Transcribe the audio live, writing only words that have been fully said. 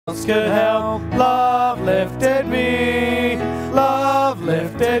else could help. Love lifted me, love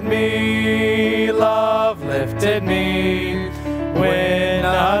lifted me, love lifted me. When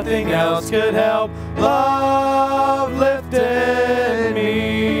nothing else could help, love lifted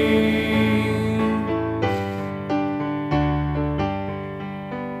me.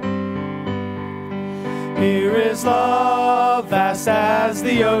 Here is love, vast as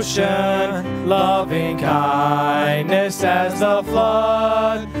the ocean, loving kindness as the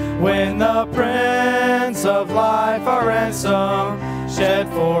flood. When the Prince of Life, our ransom, shed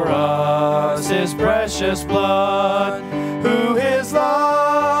for us his precious blood. Who his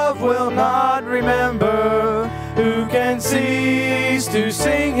love will not remember, who can cease to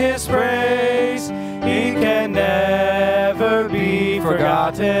sing his praise? He can never be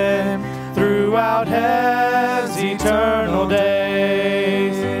forgotten throughout hell's eternal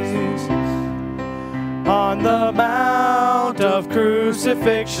days. On the mount of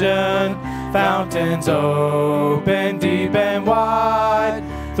crucifixion, fountains open deep and wide.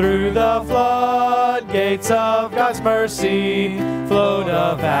 Through the floodgates of God's mercy flowed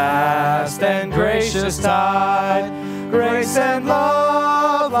a vast and gracious tide. Grace and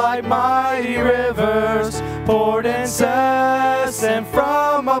love like mighty rivers poured incessant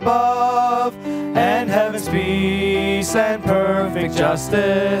from above, and heaven's peace and perfect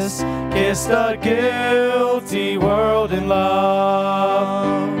justice kissed a guilty world in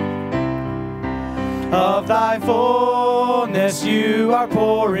love. Of thy fullness you are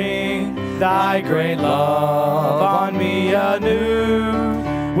pouring thy great love on me anew.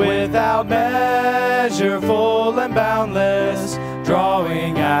 Without measure, full and boundless,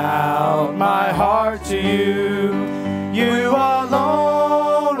 drawing out my heart to you. You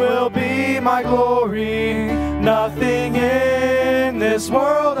alone will be my glory. Nothing in this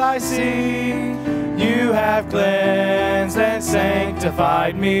world I see. You have cleansed and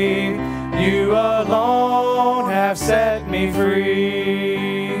sanctified me. You alone have set me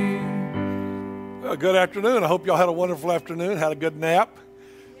free. Well, good afternoon. I hope y'all had a wonderful afternoon, had a good nap.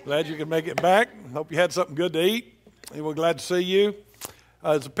 Glad you could make it back. Hope you had something good to eat. And we're glad to see you.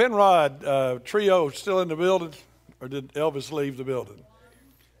 Is the Penrod trio still in the building, or did Elvis leave the building?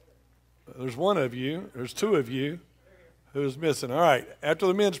 There's one of you. There's two of you who's missing. All right. After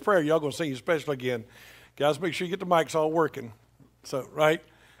the men's prayer, y'all going to sing your special again. Guys, make sure you get the mics all working. So, right?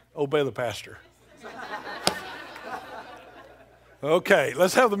 Obey the pastor. Okay,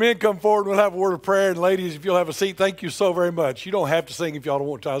 let's have the men come forward. We'll have a word of prayer. And ladies, if you'll have a seat, thank you so very much. You don't have to sing if y'all don't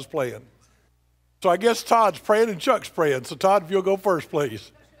want to. I was playing. So I guess Todd's praying and Chuck's praying. So Todd, if you'll go first,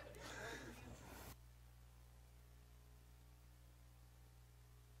 please.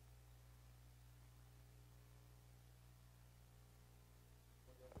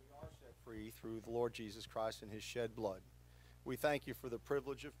 We are set free through the Lord Jesus Christ and his shed blood. We thank you for the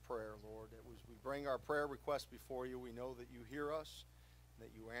privilege of prayer, Lord. As we bring our prayer requests before you, we know that you hear us, that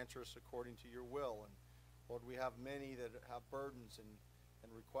you answer us according to your will. And Lord, we have many that have burdens and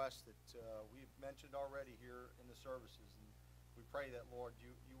requests that we've mentioned already here in the services. And we pray that, Lord,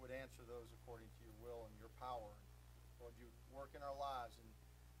 you would answer those according to your will and your power. And Lord, you work in our lives and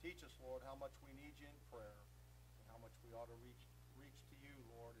teach us, Lord, how much we need you in prayer and how much we ought to reach to you,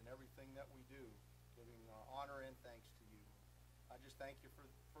 Lord, in everything that we do, giving honor and thanks to you. I just thank you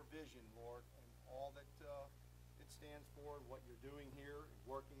for vision, Lord, and all that it stands for, what you're doing here,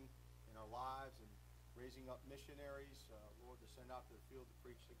 working in our lives and raising up missionaries, Lord, to send out to the field to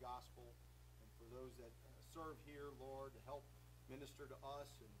preach the gospel. And for those that serve here, Lord, to help minister to us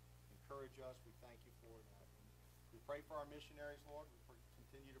and encourage us, we thank you for that. And we pray for our missionaries, Lord. We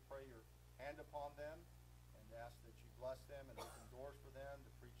continue to pray your hand upon them and ask that you bless them and open doors for them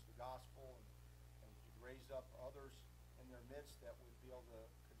to preach the gospel, and you raise up others in their midst that would be able to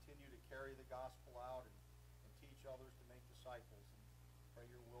continue to carry the gospel out and teach others to make disciples. And pray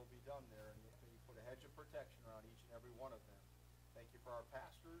your will be done there, and may you put a hedge of protection around each and every one of them. Thank you for our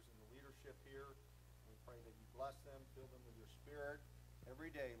pastors and the leadership here. We pray that you bless them, fill them with your spirit every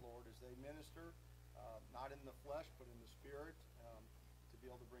day, Lord, as they minister, not in the flesh but in the spirit, to be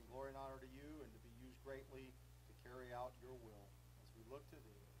able to bring glory and honor to you and to be used greatly to carry out your will. As we look to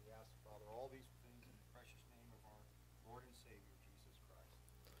thee, we ask, Father, all these things in the precious name of our Lord and Savior, Jesus Christ.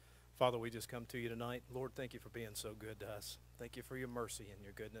 Father, we just come to you tonight. Lord, thank you for being so good to us. Thank you for your mercy and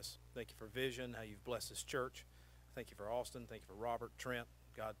your goodness. Thank you for vision, how you've blessed this church. Thank you for Austin. Thank you for Robert, Trent.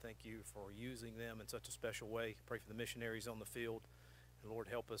 God, thank you for using them in such a special way. Pray for the missionaries on the field. And Lord,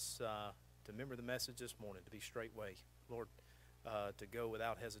 help us to remember the message this morning, to be straightway. Lord, to go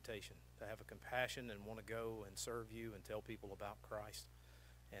without hesitation, to have a compassion and want to go and serve you and tell people about Christ.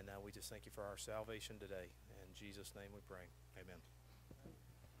 And we just thank you for our salvation today. In Jesus' name we pray. Amen.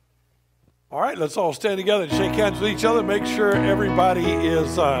 All right, let's all stand together and shake hands with each other. Make sure everybody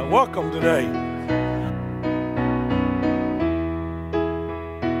is welcome today.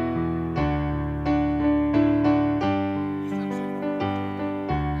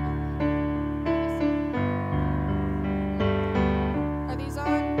 Are these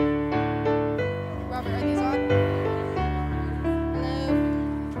on? Robert, are these on?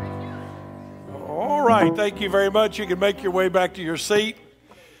 Hello? All right, thank you very much. You can make your way back to your seat.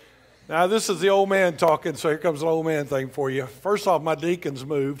 Now, this is the old man talking, so here comes an old man thing for you. First off, my deacons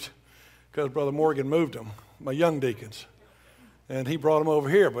moved because Brother Morgan moved them, my young deacons. And he brought them over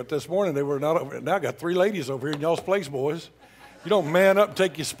here. But this morning, they were not over. Now I got 3 ladies over here in y'all's place, boys. You don't man up and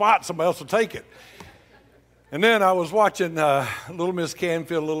take your spot, somebody else will take it. And then I was watching Little Miss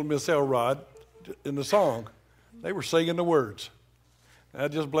Canfield, Little Miss Elrod in the song. They were singing the words.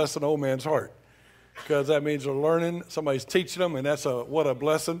 That just blessed an old man's heart because that means they're learning. Somebody's teaching them, and that's what a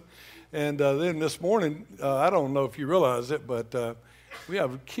blessing. And then this morning, I don't know if you realize it, but we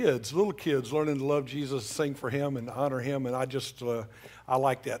have kids, little kids, learning to love Jesus, sing for Him, and honor Him. And I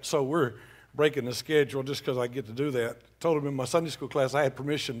like that. So we're breaking the schedule just because I get to do that. Told them in my Sunday school class I had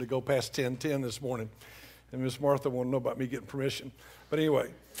permission to go past 10:10 this morning. And Miss Martha wanted to know about me getting permission. But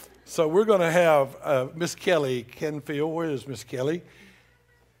anyway, so we're going to have Miss Kelly Kenfield. Where is Miss Kelly?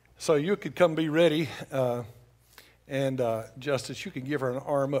 So you could come be ready. And Justice, you can give her an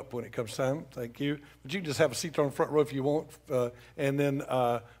arm up when it comes time. Thank you. But you can just have a seat on the front row if you want. And then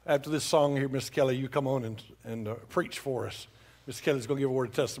after this song here, Miss Kelly, you come on and preach for us. Miss Kelly's going to give a word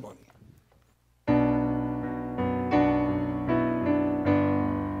of testimony.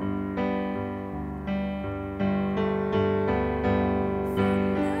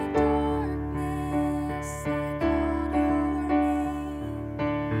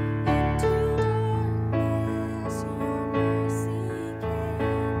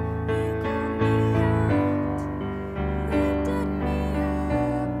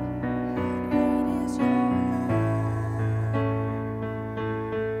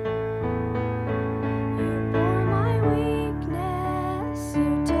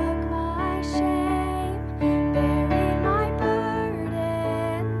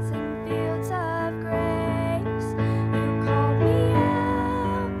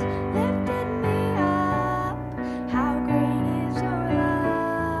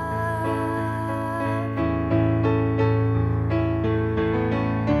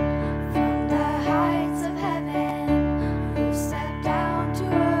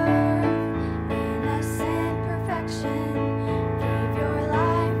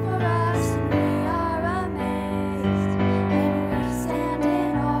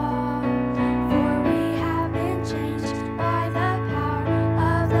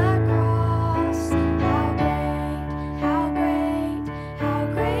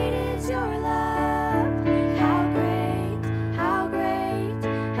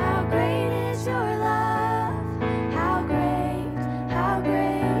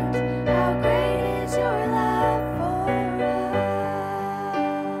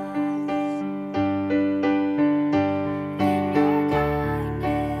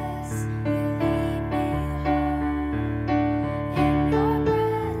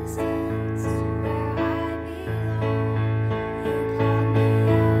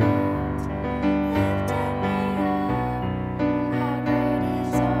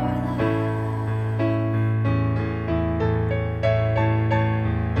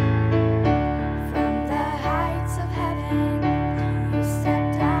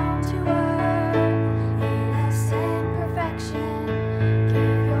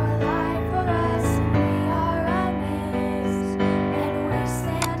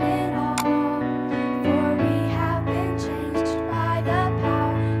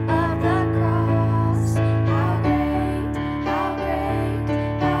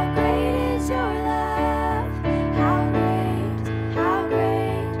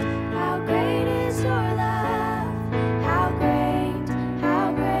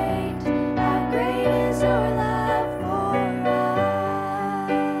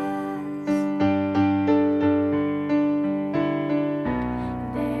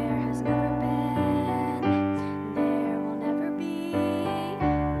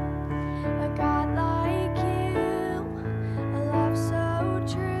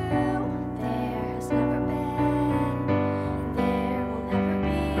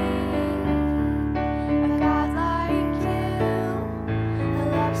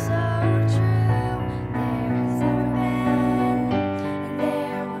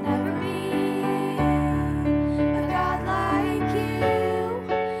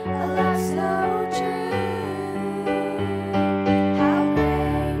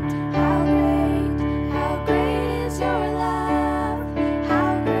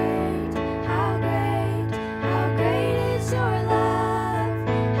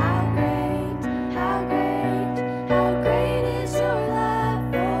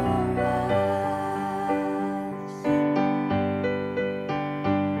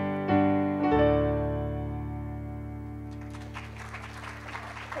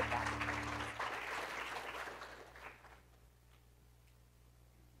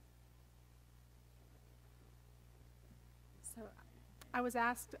 So I was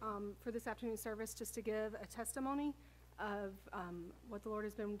asked for this afternoon service just to give a testimony of what the Lord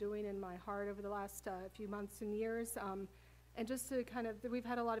has been doing in my heart over the last few months and years. And just to we've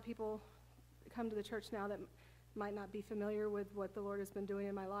had a lot of people come to the church now that might not be familiar with what the Lord has been doing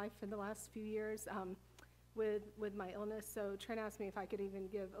in my life in the last few years with my illness. So Trent asked me if I could even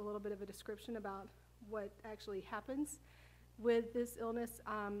give a little bit of a description about what actually happens with this illness.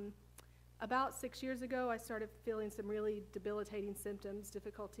 About 6 years ago, I started feeling some really debilitating symptoms,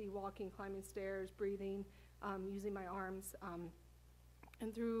 difficulty walking, climbing stairs, breathing, using my arms.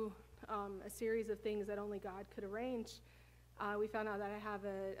 And through a series of things that only God could arrange, we found out that I have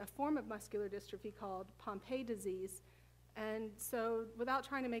a form of muscular dystrophy called Pompe disease. And so without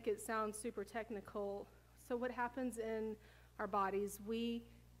trying to make it sound super technical, so what happens in our bodies, we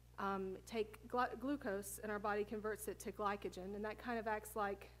take glucose and our body converts it to glycogen, and that kind of acts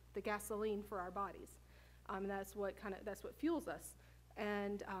like the gasoline for our bodies. That's what fuels us.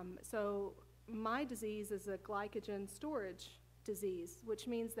 And so my disease is a glycogen storage disease, which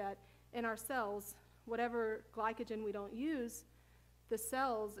means that in our cells, whatever glycogen we don't use, the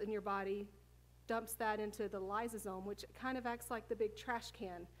cells in your body dumps that into the lysosome, which kind of acts like the big trash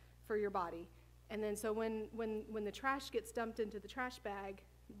can for your body. And then so when the trash gets dumped into the trash bag,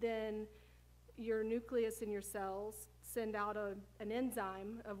 then your nucleus and your cells send out an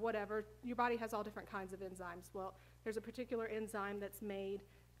enzyme of whatever. Your body has all different kinds of enzymes. Well, there's a particular enzyme that's made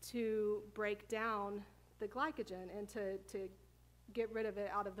to break down the glycogen and to get rid of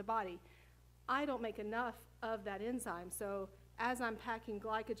it out of the body. I don't make enough of that enzyme, so as I'm packing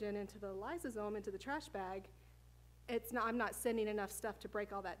glycogen into the lysosome, into the trash bag, I'm not sending enough stuff to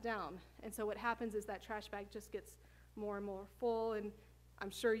break all that down. And so what happens is that trash bag just gets more and more full, and I'm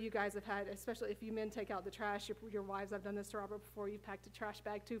sure you guys have had, especially if you men take out the trash, your wives, I've done this to Robert before, you've packed a trash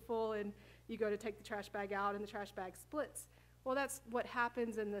bag too full and you go to take the trash bag out and the trash bag splits. Well, that's what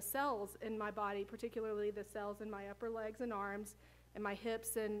happens in the cells in my body, particularly the cells in my upper legs and arms and my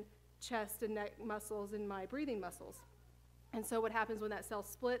hips and chest and neck muscles and my breathing muscles. And so what happens when that cell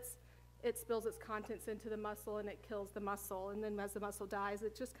splits, it spills its contents into the muscle and it kills the muscle. And then as the muscle dies,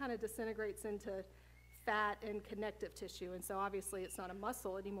 it just kind of disintegrates into fat and connective tissue, and so obviously it's not a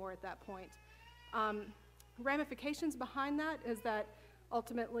muscle anymore at that point. Ramifications behind that is that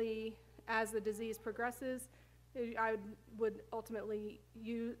ultimately, as the disease progresses, I would ultimately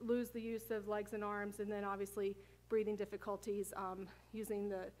lose the use of legs and arms, and then obviously breathing difficulties, losing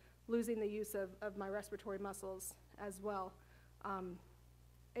the use of my respiratory muscles as well.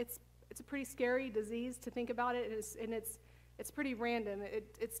 It's a pretty scary disease to think about it, and it's pretty random.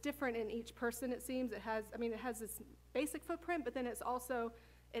 It's different in each person, it seems. It has this basic footprint, but then it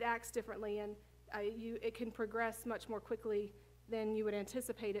acts differently, and it can progress much more quickly than you would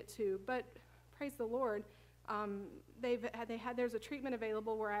anticipate it to. But praise the Lord, there's a treatment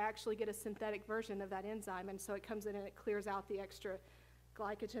available where I actually get a synthetic version of that enzyme, and so it comes in and it clears out the extra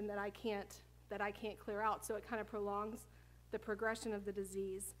glycogen that I can't clear out. So it kind of prolongs the progression of the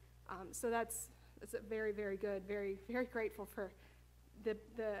disease. So it's very, very good, very, very grateful for the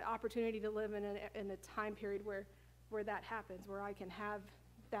opportunity to live in a time period where that happens, where I can have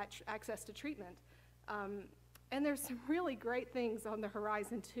that access to treatment. And there's some really great things on the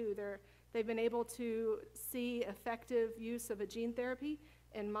horizon too. They've been able to see effective use of a gene therapy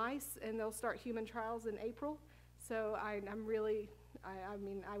in mice, and they'll start human trials in April. So I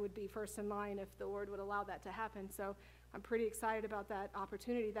would be first in line if the Lord would allow that to happen. So I'm pretty excited about that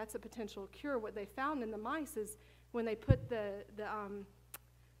opportunity. That's a potential cure. What they found in the mice is when they put the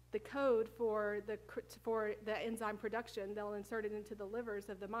code for the enzyme production, they'll insert it into the livers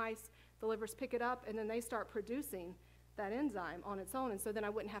of the mice. The livers pick it up, and then they start producing that enzyme on its own. And so then I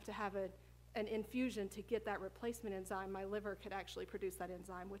wouldn't have to have an infusion to get that replacement enzyme. My liver could actually produce that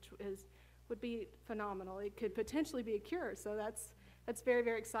enzyme, which would be phenomenal. It could potentially be a cure. So that's very,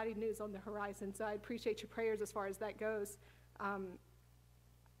 very exciting news on the horizon. So I appreciate your prayers as far as that goes.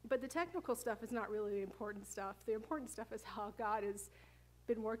 But the technical stuff is not really the important stuff. The important stuff is how God has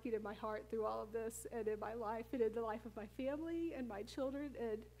been working in my heart through all of this and in my life and in the life of my family and my children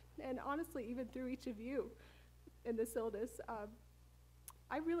and honestly even through each of you in this illness.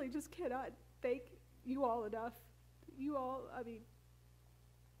 I really just cannot thank you all enough. You all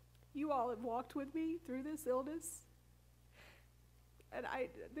have walked with me through this illness. And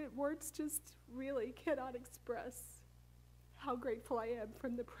the words just really cannot express how grateful I am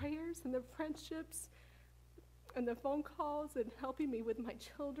from the prayers and the friendships and the phone calls and helping me with my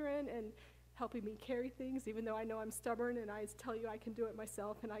children and helping me carry things, even though I know I'm stubborn and I tell you I can do it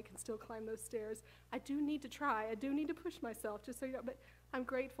myself and I can still climb those stairs. I do need to try. I do need to push myself, just so you know. But I'm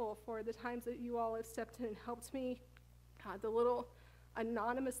grateful for the times that you all have stepped in and helped me God, the little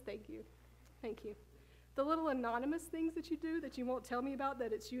anonymous, thank you. The little anonymous things that you do that you won't tell me about,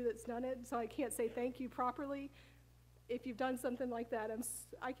 that it's you that's done it, so I can't say thank you properly. If you've done something like that,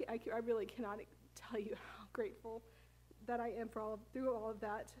 I really cannot tell you how grateful that I am through all of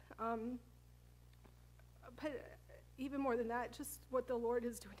that. But even more than that, just what the Lord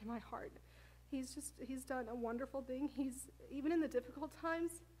is doing in my heart. He's done a wonderful thing. Even in the difficult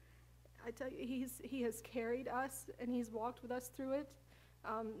times, I tell you, he has carried us and he's walked with us through it.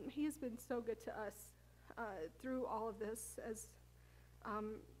 He has been so good to us through all of this.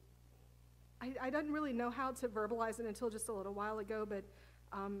 I didn't really know how to verbalize it until just a little while ago, but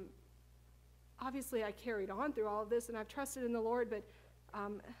obviously I carried on through all of this and I've trusted in the Lord, but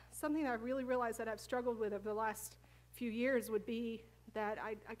something that I really realized that I've struggled with over the last few years would be that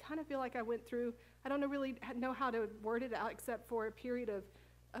I kind of feel like I went through, I don't really know how to word it out except for a period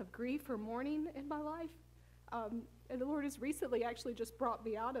of grief or mourning in my life. And the Lord has recently actually just brought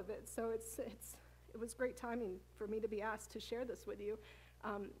me out of it. So it was great timing for me to be asked to share this with you.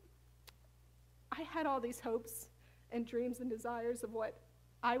 I had all these hopes and dreams and desires of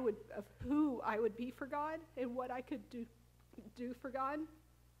who I would be for God and what I could do for God.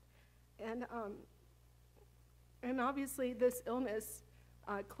 And obviously this illness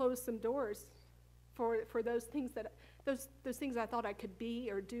closed some doors for those things those things I thought I could be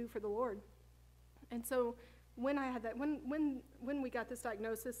or do for the Lord. And so when I had that, when we got this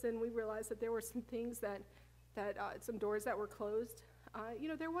diagnosis and we realized that there were some things that some doors that were closed,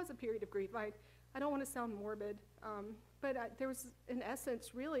 there was a period of grief. I don't want to sound morbid, but there was, in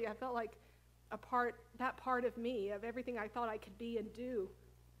essence, really, I felt like that part of me, of everything I thought I could be and do,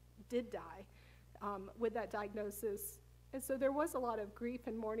 did die with that diagnosis. And so there was a lot of grief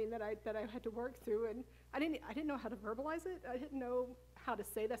and mourning that I had to work through, and I didn't know how to verbalize it. I didn't know how to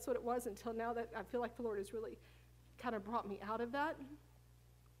say that's what it was until now that I feel like the Lord has really kind of brought me out of that.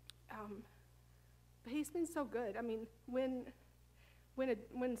 But He's been so good. I mean, when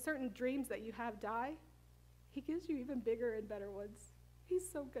certain dreams that you have die, He gives you even bigger and better ones. He's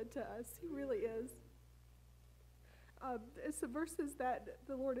so good to us. He really is. It's the verses that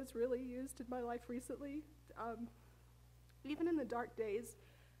the Lord has really used in my life recently. Even in the dark days,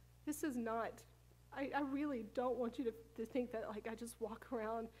 this is not, I really don't want you to think that like I just walk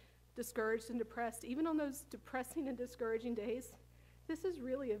around discouraged and depressed. Even on those depressing and discouraging days, this is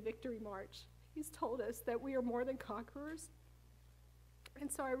really a victory march. He's told us that we are more than conquerors.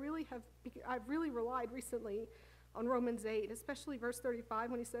 And so I've really relied recently on Romans 8, especially verse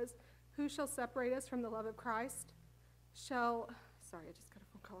 35 when he says, "Who shall separate us from the love of Christ? Sorry, I just got a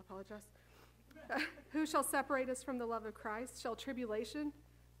phone call, apologize. Who shall separate us from the love of Christ? Shall tribulation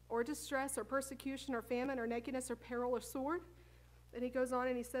or distress or persecution or famine or nakedness or peril or sword?" And he goes on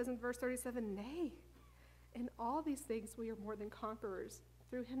and he says in verse 37, "Nay, in all these things we are more than conquerors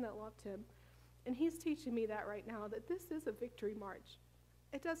through him that loved him." And he's teaching me that right now, that this is a victory march.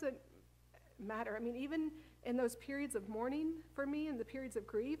 It doesn't matter. I mean, even in those periods of mourning for me and the periods of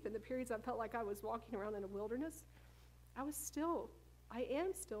grief and the periods I felt like I was walking around in a wilderness, I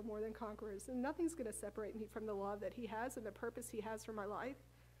am still more than conquerors, and nothing's going to separate me from the love that he has and the purpose he has for my life.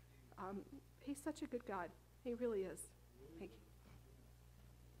 He's such a good God. He really is. Thank you.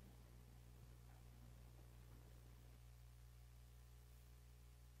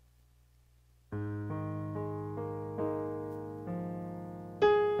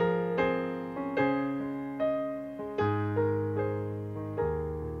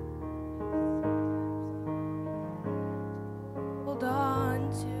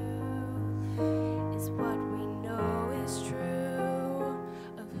 True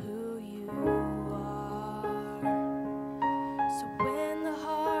of who you are.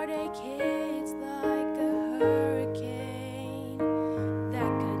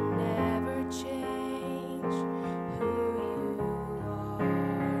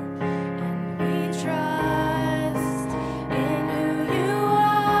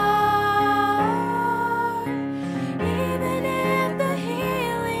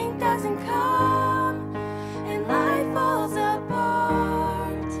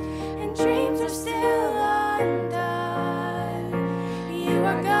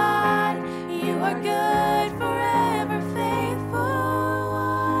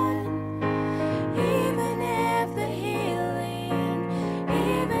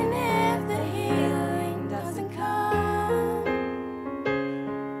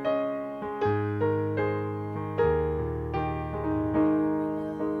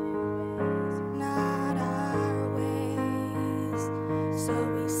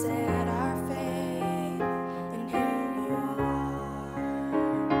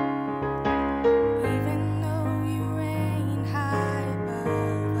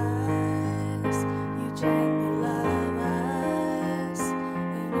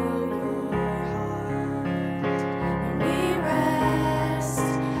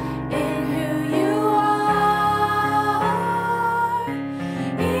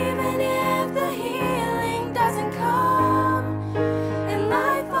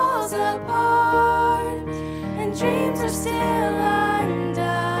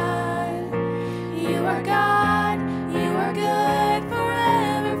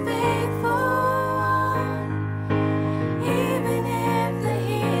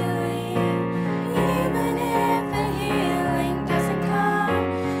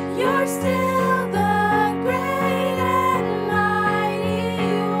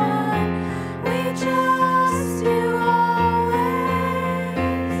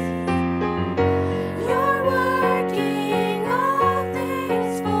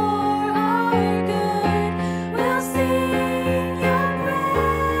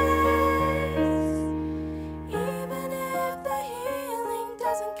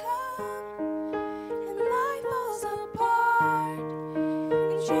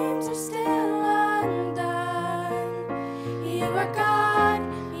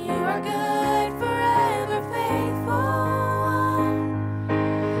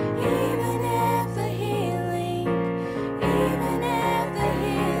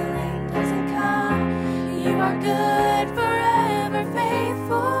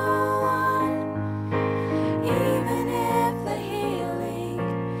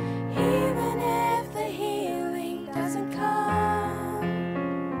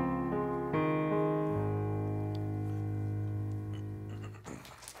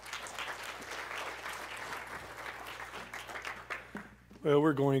 Well,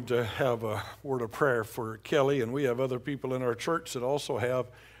 we're going to have a word of prayer for Kelly, and we have other people in our church that also have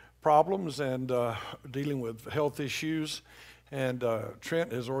problems and dealing with health issues. And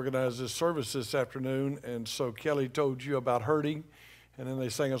Trent has organized this service this afternoon, and so Kelly told you about hurting, and then they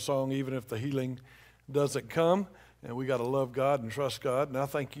sang a song, Even If the Healing Doesn't Come. And we got to love God and trust God. And I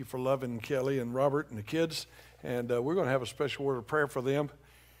thank you for loving Kelly and Robert and the kids. And we're going to have a special word of prayer for them.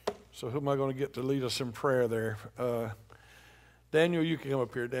 So who am I going to get to lead us in prayer there? Daniel, you can come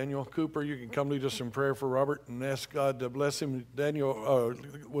up here. Daniel Cooper, you can come lead us in prayer for Robert and ask God to bless him. Daniel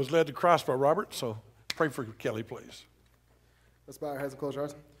was led to Christ by Robert, so pray for Kelly, please. Let's bow our heads and close our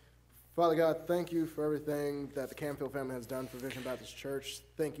eyes. Father God, thank you for everything that the Canfield family has done for Vision Baptist Church.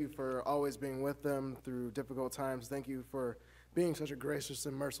 Thank you for always being with them through difficult times. Thank you for being such a gracious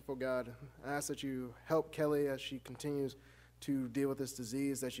and merciful God. I ask that you help Kelly as she continues to deal with this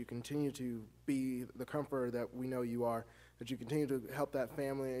disease, that you continue to be the comforter that we know you are, that you continue to help that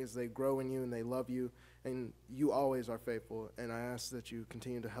family as they grow in you and they love you, and you always are faithful. And I ask that you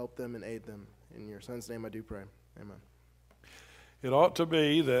continue to help them and aid them. In your son's name I do pray. Amen. It ought to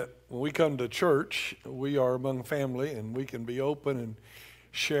be that when we come to church, we are among family and we can be open and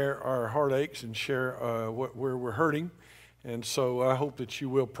share our heartaches and share where we're hurting. And so I hope that you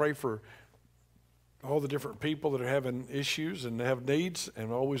will pray for all the different people that are having issues and have needs,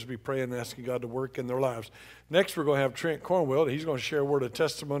 and always be praying and asking God to work in their lives. Next, we're going to have Trent Cornwell. He's going to share a word of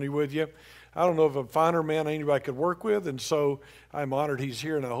testimony with you. I don't know of a finer man anybody could work with, and so I'm honored he's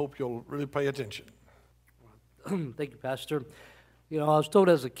here, and I hope you'll really pay attention. Thank you, Pastor. You know, I was told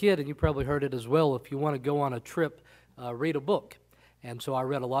as a kid, and you probably heard it as well, if you want to go on a trip, read a book. And so I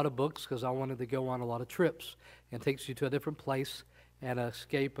read a lot of books because I wanted to go on a lot of trips. It takes you to a different place and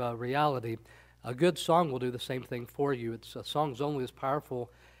escape reality. A good song will do the same thing for you. A song's only as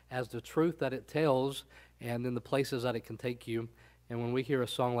powerful as the truth that it tells and in the places that it can take you. And when we hear a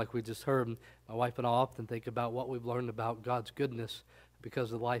song like we just heard, my wife and I often think about what we've learned about God's goodness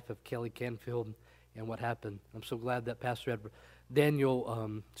because of the life of Kelly Canfield and what happened. I'm so glad that Pastor Edward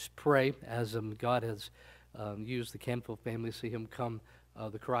Daniel pray as God has used the Canfield family to see him come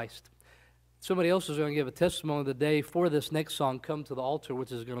to Christ. Somebody else is going to give a testimony today for this next song, Come to the Altar,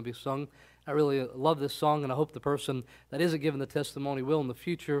 which is going to be sung. I really love this song, and I hope the person that isn't giving the testimony will in the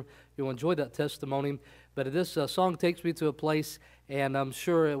future. You'll enjoy that testimony. But this song takes me to a place, and I'm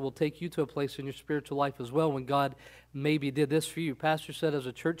sure it will take you to a place in your spiritual life as well when God maybe did this for you. Pastor said as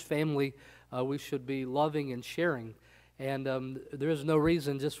a church family, we should be loving and sharing. And there is no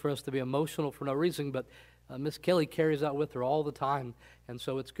reason just for us to be emotional for no reason, but Miss Kelly carries that with her all the time. And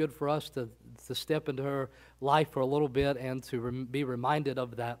so it's good for us to step into her life for a little bit and to be reminded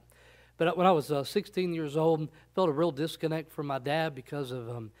of that. But when I was 16 years old, felt a real disconnect from my dad because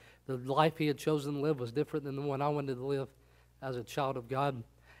of the life he had chosen to live was different than the one I wanted to live as a child of God.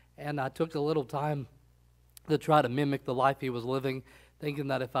 And I took a little time to try to mimic the life he was living, thinking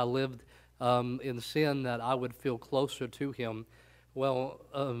that if I lived in sin that I would feel closer to him. Well,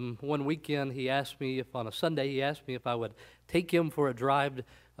 one weekend he asked me on a Sunday, he asked me if I would take him for a drive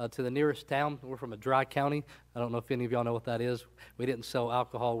to the nearest town. We're from a dry county. I don't know if any of y'all know what that is. We didn't sell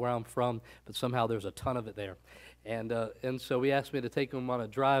alcohol where I'm from, but somehow there's a ton of it there. And so he asked me to take him on a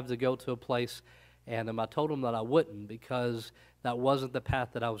drive to go to a place, and I told him that I wouldn't because that wasn't the path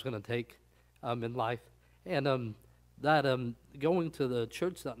that I was going to take in life. And going to the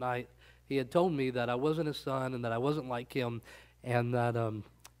church that night, he had told me that I wasn't his son and that I wasn't like him and that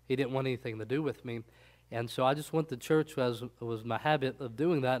he didn't want anything to do with me. And so I just went to church as was my habit of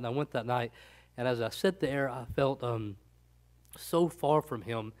doing that, and I went that night. And as I sat there, I felt so far from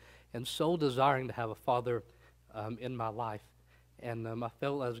him and so desiring to have a father in my life. And I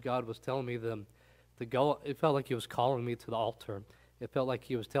felt as God was telling me to go, it felt like he was calling me to the altar. It felt like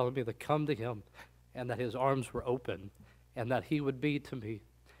he was telling me to come to him, and that his arms were open, and that he would be to me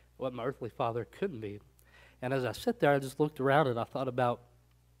what my earthly father couldn't be. And as I sat there, I just looked around and I thought about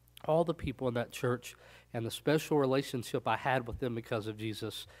all the people in that church and the special relationship I had with them because of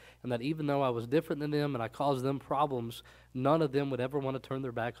Jesus, and that even though I was different than them and I caused them problems, none of them would ever want to turn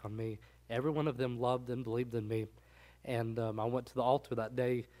their back on me. Every one of them loved and believed in me. And I went to the altar that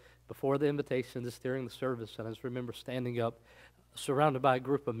day before the invitation, just during the service, and I just remember standing up, surrounded by a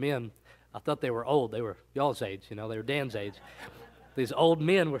group of men. I thought they were old. They were y'all's age, they were Dan's age. These old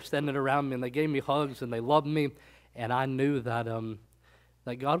men were standing around me, and they gave me hugs, and they loved me, and I knew that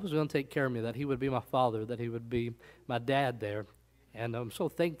that God was going to take care of me, that he would be my father, that he would be my dad there. And I'm so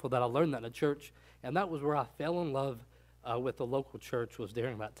thankful that I learned that in the church, and that was where I fell in love with the local church, was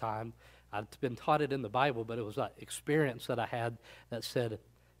during that time. I'd been taught it in the Bible, but it was that experience that I had that said,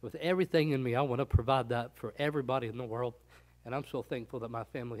 with everything in me, I want to provide that for everybody in the world. And I'm so thankful that my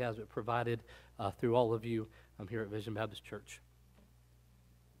family has it provided through all of you here at Vision Baptist Church.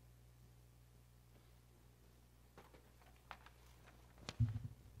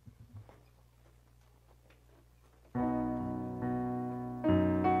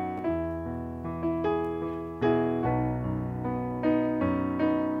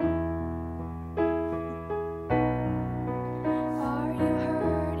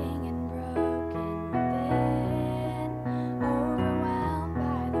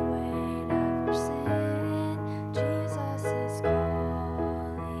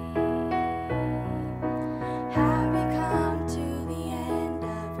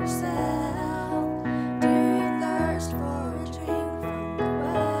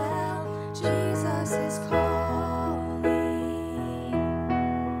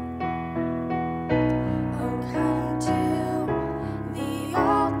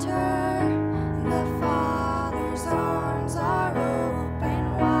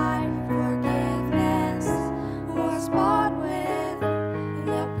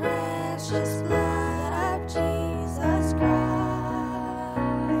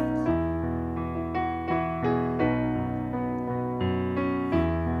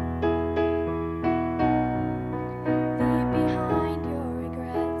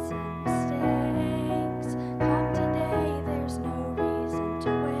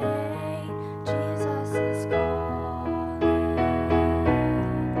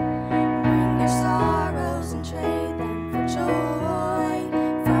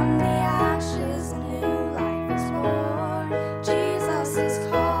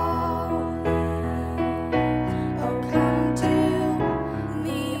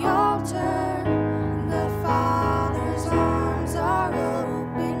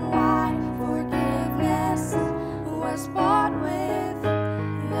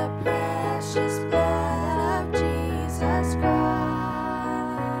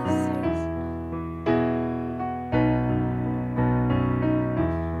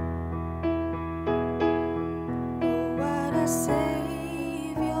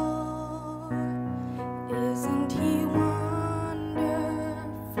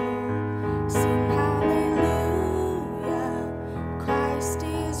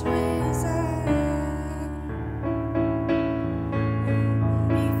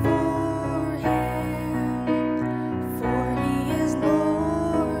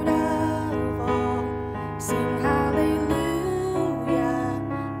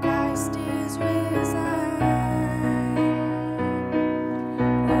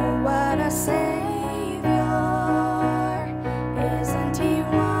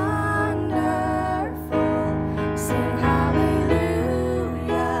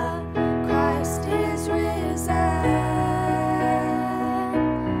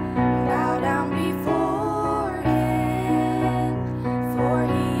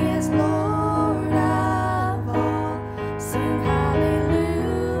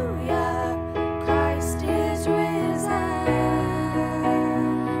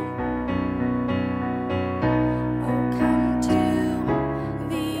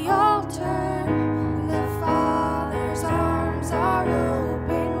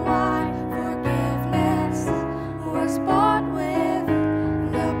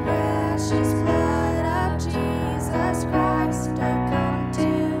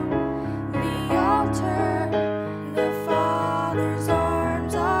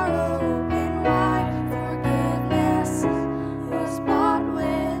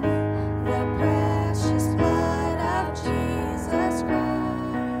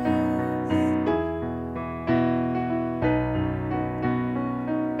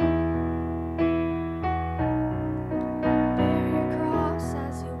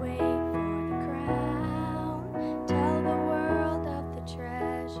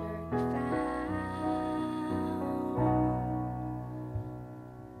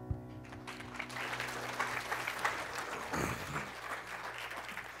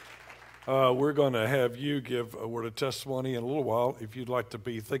 we're going to have you give a word of testimony in a little while if you'd like to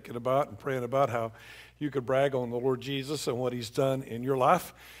be thinking about and praying about how you could brag on the Lord Jesus and what he's done in your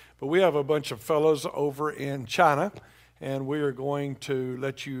life. But we have a bunch of fellows over in China, and we are going to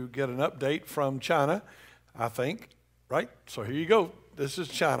let you get an update from China, I think, right? So here you go. This is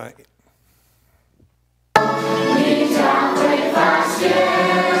China.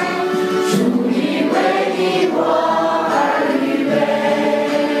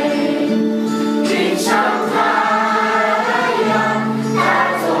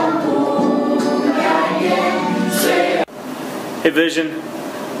 Hey Vision,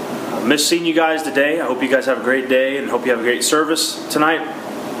 miss seeing you guys today. I hope you guys have a great day and hope you have a great service tonight.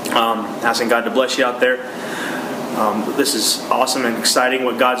 Asking God to bless you out there. This is awesome and exciting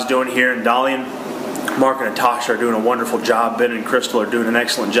what God's doing here in Dalian. Mark and Natasha are doing a wonderful job. Ben and Crystal are doing an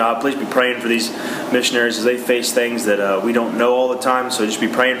excellent job. Please be praying for these missionaries as they face things that we don't know all the time, so just be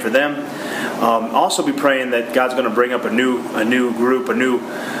praying for them. Also be praying that God's going to bring up a new group,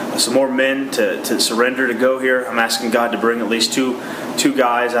 some more men to surrender to go here. I'm asking God to bring at least two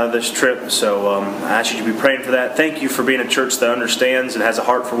guys out of this trip, so I ask you to be praying for that. Thank you for being a church that understands and has a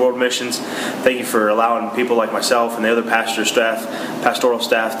heart for world missions. Thank you for allowing people like myself and the other pastoral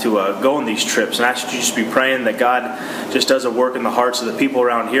staff to go on these trips. And I ask you to just be praying that God just does a work in the hearts of the people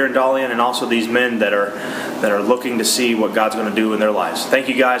around here in Dalian and also these men that are looking to see what God's going to do in their lives. Thank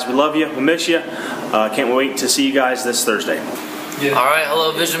you guys. We love you. We miss you. Can't wait to see you guys this Thursday. Yeah. All right,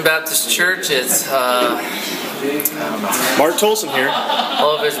 hello Vision Baptist Church. It's Mark Tolson here.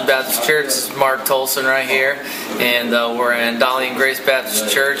 Hello Vision Baptist Church. This is Mark Tolson right here, and we're in Dalian Grace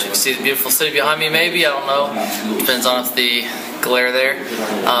Baptist Church. You can see the beautiful city behind me. Maybe, I don't know. Depends on if the glare there.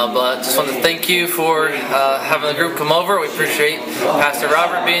 But just want to thank you for having the group come over. We appreciate Pastor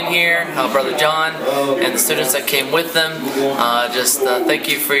Robert being here, Brother John, and the students that came with them. Thank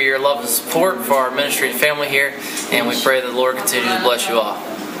you for your love and support for our ministry and family here, and we pray that the Lord continue to bless you all.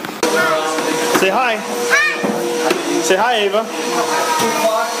 Say hi. Hi. Say hi, Ava.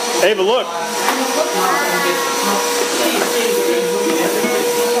 Ava, look.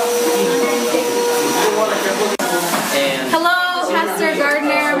 Hello, Pastor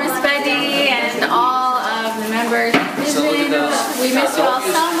Gardner, Miss Betty, and all of the members of Vision. We miss you all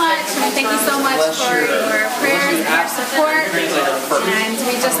so much, and thank you so much for your prayers and your support. And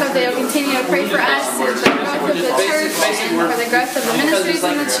we just hope that you'll continue to pray for us and the growth of the church, and for the growth of the ministries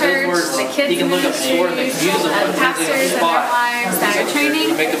in the church, the kids ministry, the pastors and their wives that are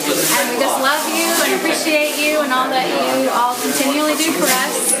training. And we just love you and appreciate you and all that you all continually do for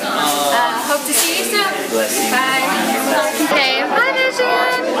us. Hope to see you soon. Bye. Hey, hi Vision.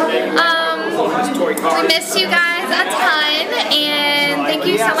 We missed you guys a ton, and thank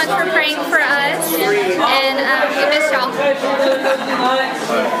you so much for praying for us. And we miss y'all.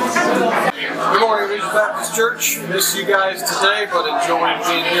 Good morning, Vision Baptist Church. Miss you guys today, but enjoying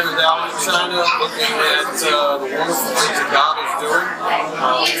being here in Dalian, China, looking at the wonderful things that God is doing.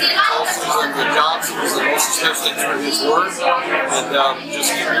 And the Johnsons, and most especially through His Word. And just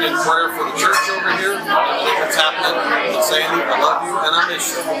keep me in prayer for the church over here. Everything that's happening. And Sandy, I love you and I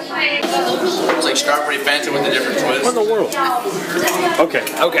miss you. It's like strawberry Fanta with a different twist. What in the world? Okay.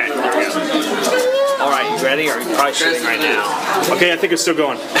 Okay. All right, you ready? Or are you probably shooting right now? Okay, I think it's still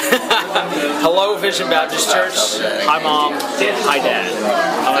going. Hello, Vision Baptist Church. Hi, Mom. Hi, Dad.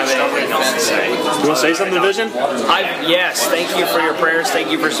 I don't have anything else to say. You want to say something to Vision? Yes, thank you for your prayers.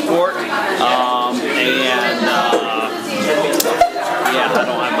 Thank you for support. Yeah, I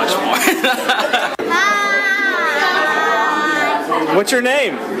don't have much more. Hi. What's your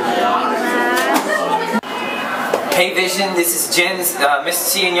name? Hey Vision, this is Jen. Missed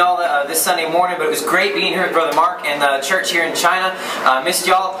seeing y'all this Sunday morning, but it was great being here with Brother Mark and the church here in China. Missed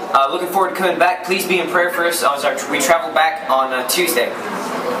y'all. Looking forward to coming back. Please be in prayer for us as we travel back on Tuesday.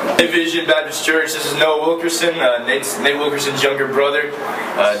 Hey Vision Baptist Church, this is Noah Wilkerson, Nate Wilkerson's younger brother.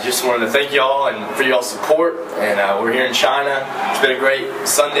 Just wanted to thank y'all and for y'all's support. And we're here in China. It's been a great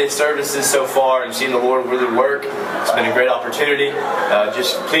Sunday services so far, and seeing the Lord really work. It's been a great opportunity.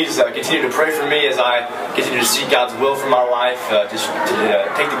 Just please continue to pray for me as I continue to seek God's will for my life, to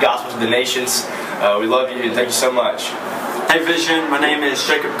take the gospel to the nations. We love you and thank you so much. Hey Vision, my name is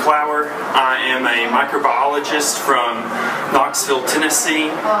Jacob Clower. I am a microbiologist from Knoxville, Tennessee.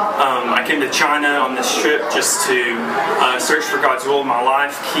 I came to China on this trip just to search for God's will in my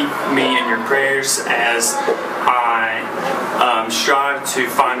life. Keep me in your prayers as I strive to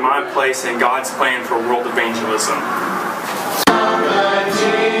find my place in God's plan for world evangelism.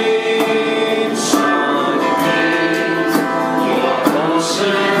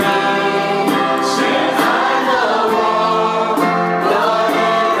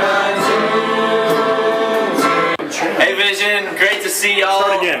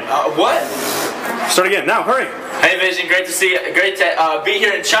 again. What? Start again. Now, hurry. Hey, Vision, great to see you. Great to be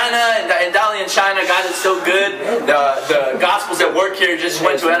here in China and Dali in China. God is so good. The gospels at work here. Just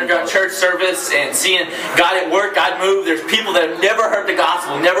went to an underground church service and seeing God at work, God move. There's people that have never heard the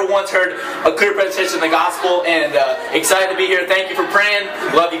gospel, never once heard a clear presentation of the gospel, and excited to be here. Thank you for praying.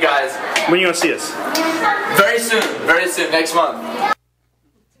 Love you guys. When are you going to see us? Very soon, next month.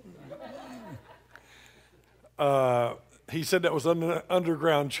 He said that was an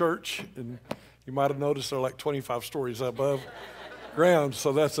underground church, and you might have noticed they're like 25 stories above ground,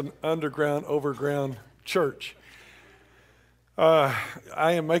 so that's an underground, overground church. I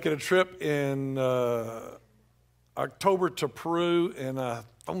am making a trip in October to Peru, and I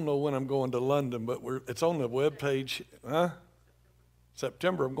don't know when I'm going to London, but it's on the webpage.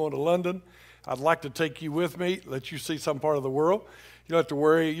 September, I'm going to London. I'd like to take you with me, let you see some part of the world. You don't have to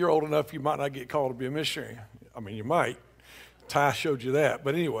worry. You're old enough, you might not get called to be a missionary. I mean, you might. Ty showed you that.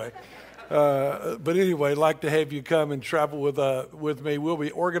 But anyway, I'd like to have you come and travel with me. We'll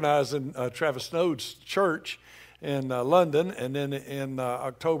be organizing Travis Snode's church in London, and then in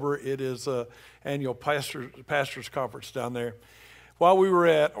October it is annual pastors conference down there. While we were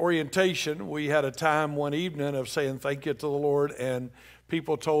at orientation, we had a time one evening of saying thank you to the Lord, and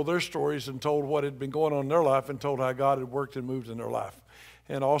people told their stories and told what had been going on in their life and told how God had worked and moved in their life.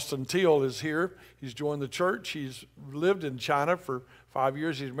 And Austin Teal is here. He's joined the church. He's lived in China for 5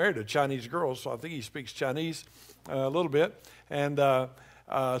 years. He's married a Chinese girl, so I think he speaks Chinese a little bit. And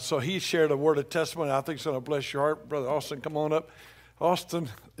so he shared a word of testimony I think is going to bless your heart. Brother Austin, come on up. Austin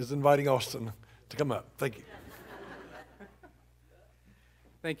is inviting Austin to come up. Thank you.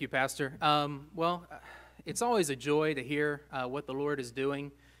 Thank you, Pastor. Well, it's always a joy to hear what the Lord is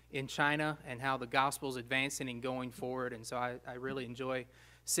doing in China and how the gospel is advancing and going forward. And so I really enjoy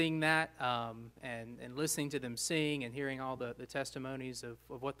seeing that and listening to them sing and hearing all the testimonies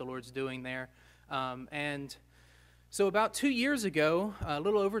of what the Lord's doing there. And so about 2 years ago, a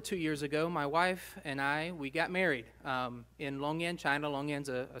little over 2 years ago, my wife and we got married in Longyan, China. Longyan's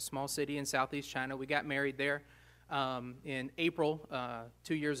a small city in southeast China. We got married there in April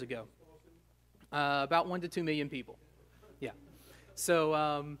 2 years ago. About 1 to 2 million people. Yeah.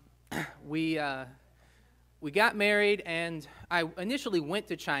 So we got married, and I initially went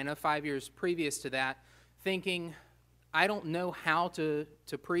to China 5 years previous to that, thinking I don't know how to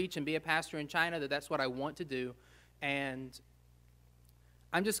preach and be a pastor in China, that's what I want to do, and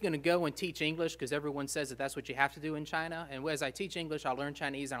I'm just going to go and teach English because everyone says that's what you have to do in China, and as I teach English, I'll learn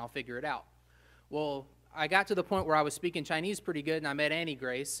Chinese and I'll figure it out. Well, I got to the point where I was speaking Chinese pretty good, and I met Annie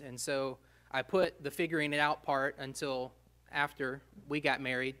Grace, and so I put the figuring it out part until after we got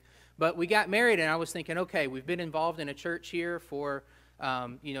married. But we got married, and I was thinking, okay, we've been involved in a church here for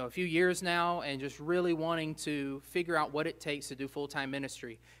a few years now, and just really wanting to figure out what it takes to do full-time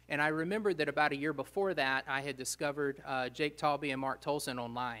ministry. And I remembered that about a year before that, I had discovered Jake Talby and Mark Tolson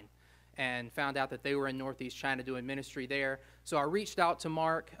online and found out that they were in Northeast China doing ministry there. So I reached out to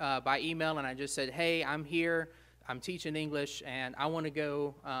Mark by email, and I just said, hey, I'm here. I'm teaching English, and I want to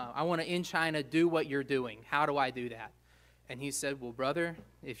go, I want to, in China, do what you're doing. How do I do that? And he said, well, brother,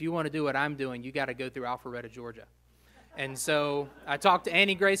 if you want to do what I'm doing, you got to go through Alpharetta, Georgia. And so I talked to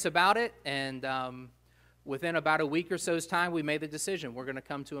Annie Grace about it, and within about a week or so's time, we made the decision. We're going to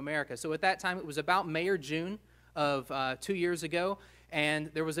come to America. So at that time, it was about May or June of 2 years ago, and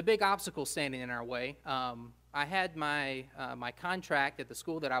there was a big obstacle standing in our way. I had my contract at the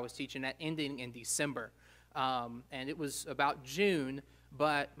school that I was teaching at ending in December. And it was about June,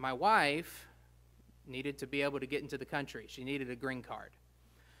 but my wife needed to be able to get into the country. She needed a green card.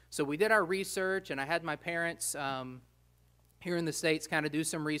 So we did our research, and I had my parents here in the States kind of do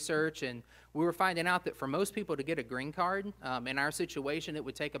some research, and we were finding out that for most people to get a green card, in our situation, it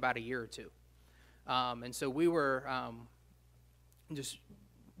would take about a year or two. And so we were just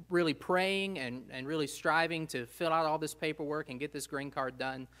really praying and really striving to fill out all this paperwork and get this green card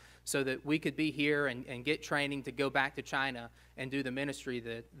done so that we could be here and get training to go back to China and do the ministry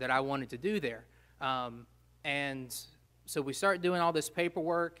that I wanted to do there. And so we started doing all this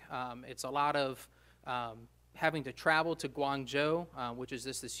paperwork. It's a lot of having to travel to Guangzhou, which is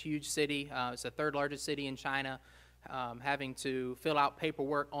this huge city. It's the third largest city in China. Having to fill out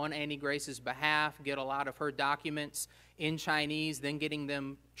paperwork on Annie Grace's behalf, get a lot of her documents in Chinese, then getting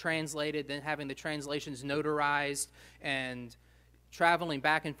them translated, then having the translations notarized, and traveling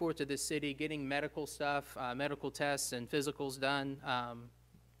back and forth to this city, getting medical stuff, medical tests and physicals done,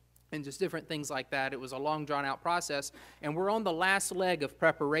 and just different things like that. It was a long, drawn-out process, and we're on the last leg of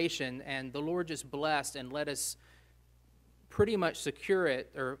preparation, and the Lord just blessed and let us pretty much secure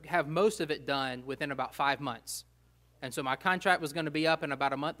it, or have most of it done within about 5 months. And so my contract was going to be up in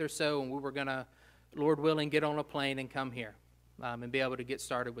about a month or so, and we were going to, Lord willing, get on a plane and come here and be able to get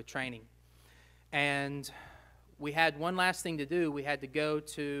started with training. And we had one last thing to do. We had to go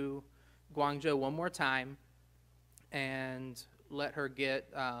to Guangzhou one more time and let her get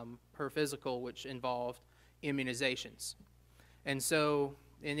her physical, which involved immunizations. And so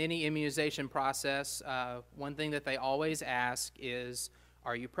in any immunization process, one thing that they always ask is,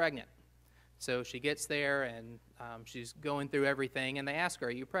 are you pregnant? So she gets there, and she's going through everything, and they ask her,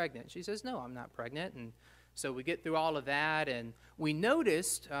 are you pregnant? She says, no, I'm not pregnant. And so we get through all of that, and we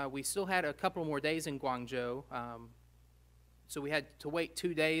noticed we still had a couple more days in Guangzhou, so we had to wait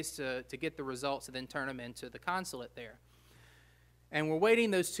 2 days to get the results and then turn them into the consulate there. And we're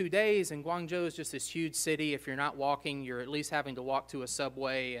waiting those 2 days, and Guangzhou is just this huge city. If you're not walking, you're at least having to walk to a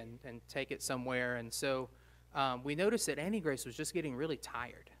subway and take it somewhere. And so we noticed that Annie Grace was just getting really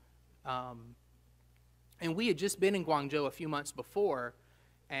tired. And we had just been in Guangzhou a few months before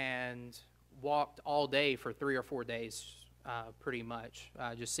and walked all day for 3 or 4 days, pretty much,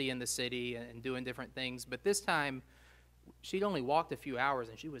 just seeing the city and doing different things. But this time, she'd only walked a few hours,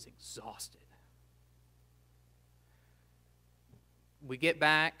 and she was exhausted. We get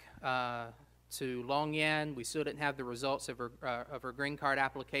back to Longyan. We still didn't have the results of her green card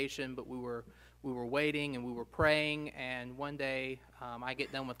application, but we were waiting and we were praying. And one day, I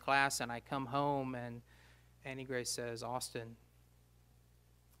get done with class and I come home, and Annie Grace says, Austin,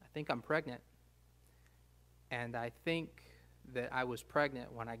 I think I'm pregnant. And I think that I was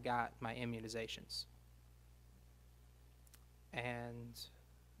pregnant when I got my immunizations. And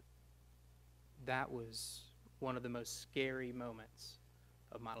that was one of the most scary moments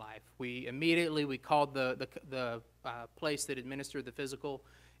of my life. We called the place that administered the physical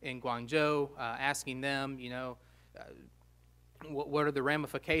in Guangzhou, asking them, what are the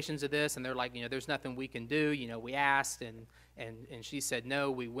ramifications of this? And they're like, there's nothing we can do. We asked, and she said no.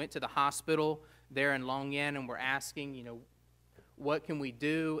 We went to the hospital there in Longyan, and we're asking, what can we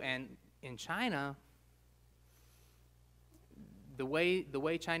do? And in China, the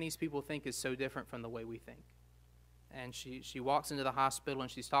way Chinese people think is so different from the way we think. And she walks into the hospital, and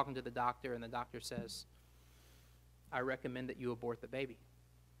she's talking to the doctor, and the doctor says, I recommend that you abort the baby.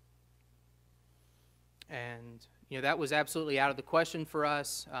 And that was absolutely out of the question for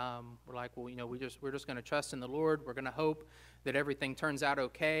us. We're like, well, we're just going to trust in the Lord. We're going to hope that everything turns out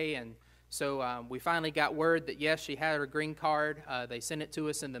okay. And so we finally got word that yes, she had her green card. They sent it to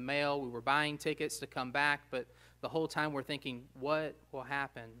us in the mail. We were buying tickets to come back, but the whole time we're thinking, what will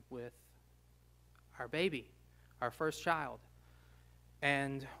happen with our baby, our first child?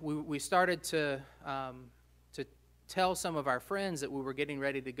 And we started to tell some of our friends that we were getting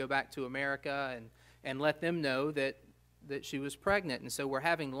ready to go back to America and let them know that she was pregnant. And so we're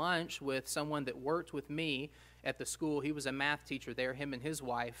having lunch with someone that worked with me at the school. He was a math teacher there, him and his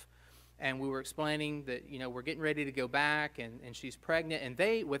wife. And we were explaining that, we're getting ready to go back, and she's pregnant. And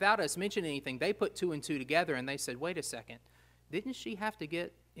they, without us mentioning anything, they put 2 and 2 together, and they said, wait a second, didn't she have to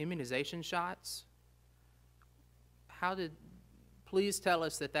get immunization shots? Please tell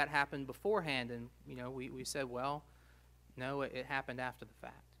us that happened beforehand. And, we said, well, no, it happened after the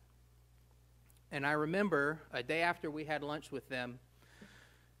fact. And I remember a day after we had lunch with them,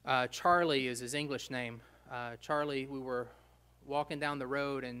 Charlie is his English name. Charlie, we were walking down the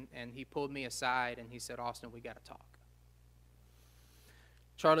road, and he pulled me aside, and he said, Austin, we got to talk.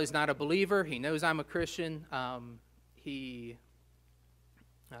 Charlie's not a believer. He knows I'm a Christian. He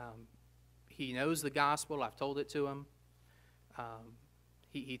knows the gospel. I've told it to him.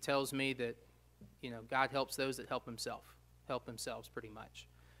 He tells me that, God helps those that help themselves pretty much.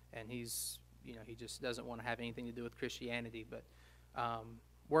 And he's, he just doesn't want to have anything to do with Christianity. But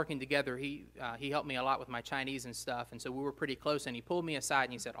working together, he helped me a lot with my Chinese and stuff. And so we were pretty close. And he pulled me aside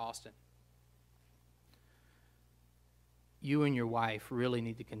and he said, Austin, you and your wife really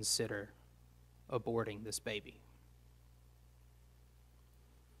need to consider aborting this baby.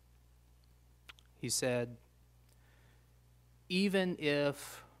 He said, even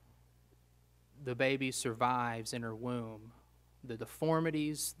if the baby survives in her womb, the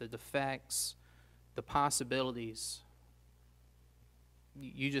deformities, the defects, the possibilities,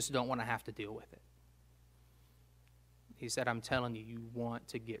 you just don't want to have to deal with it. He said, I'm telling you, you want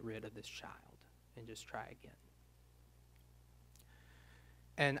to get rid of this child and just try again.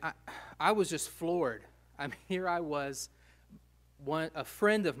 And I was just floored. I mean, here I was, a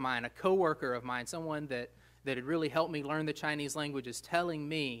friend of mine, a coworker of mine, someone that had really helped me learn the Chinese language is telling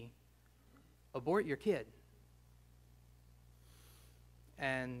me, abort your kid.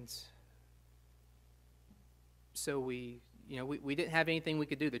 And so we you know, we didn't have anything we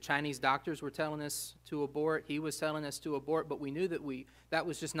could do. The Chinese doctors were telling us to abort. He was telling us to abort, but we knew that that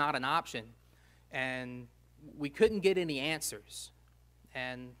was just not an option. And we couldn't get any answers.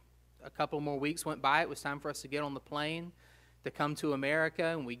 And a couple more weeks went by. It was time for us to get on the plane to come to America.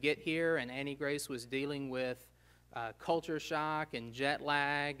 And we get here, and Annie Grace was dealing with culture shock and jet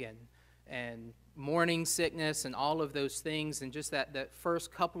lag and morning sickness and all of those things. And just that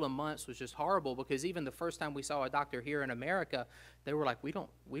first couple of months was just horrible, because even the first time we saw a doctor here in America, they were like, we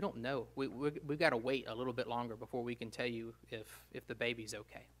don't know. We've got to wait a little bit longer before we can tell you if the baby's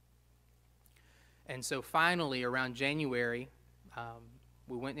okay. And so finally, around January,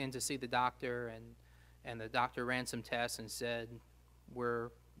 we went in to see the doctor, and the doctor ran some tests and said, we're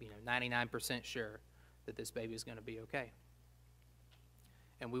 99% sure that this baby is going to be okay.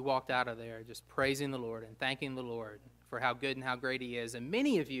 And we walked out of there just praising the Lord and thanking the Lord for how good and how great He is. And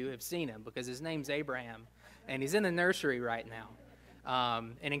many of you have seen him, because his name's Abraham, and he's in the nursery right now.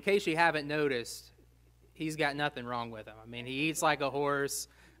 And in case you haven't noticed, he's got nothing wrong with him. I mean, he eats like a horse.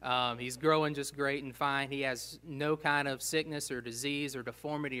 He's growing just great and fine. He has no kind of sickness or disease or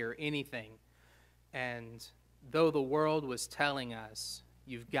deformity or anything. And though the world was telling us,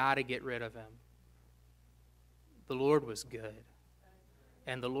 you've got to get rid of him, the Lord was good.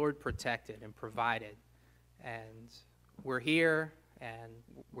 And the Lord protected and provided. And we're here, and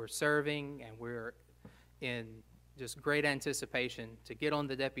we're serving, and we're in just great anticipation to get on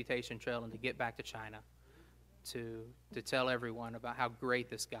the deputation trail and to get back to China to tell everyone about how great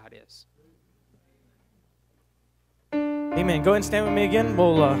this God is. Amen. Go ahead and stand with me again.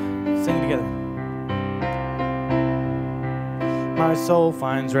 We'll sing together. My soul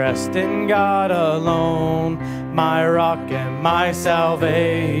finds rest in God alone, my rock and my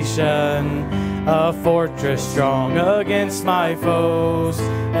salvation, a fortress strong against my foes,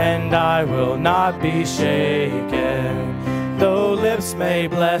 and I will not be shaken. Though lips may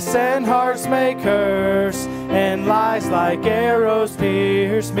bless and hearts may curse, and lies like arrows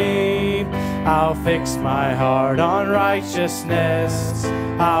pierce me, I'll fix my heart on righteousness.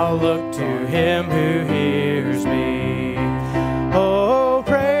 I'll look to Him who hears me. Oh,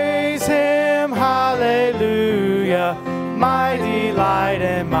 praise Him, hallelujah, my delight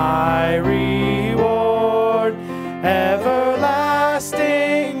and my reward,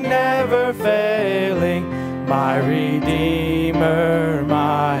 everlasting, never failing, my Redeemer,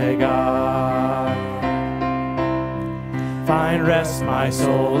 my God. Find rest, my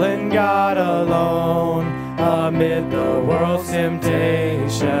soul, in God alone, amid the world's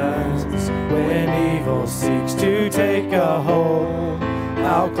temptations. When evil seeks to take a hold,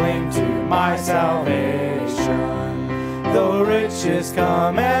 I'll cling to my salvation. Though riches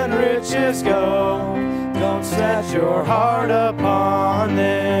come and riches go, don't set your heart upon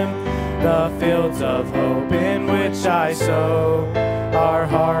them. The fields of hope in which I sow are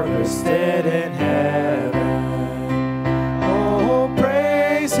harvested in heaven. Oh,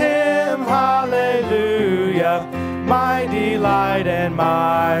 praise Him, hallelujah, my delight and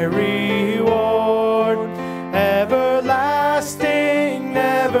my reward, everlasting,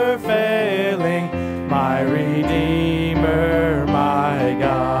 never failing, my Redeemer, my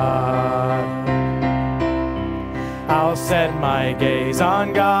God. I'll set my gaze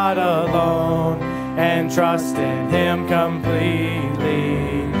on God alone and trust in Him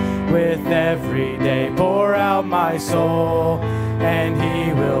completely. With every day pour out my soul, and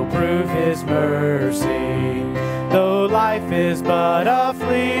He will prove His mercy. Though life is but a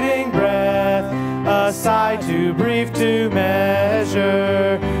fleeting breath, a sigh too brief to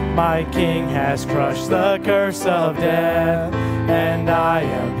measure, my King has crushed the curse of death, and I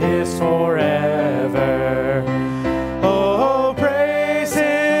am His forever. Oh, praise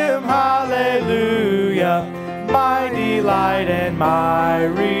Him, hallelujah, my delight and my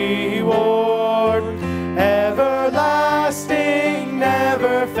reward, everlasting,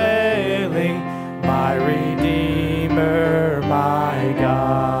 never failing, my Redeemer, my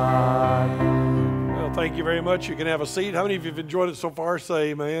God. Well, thank you very much. You can have a seat. How many of you have enjoyed it so far? Say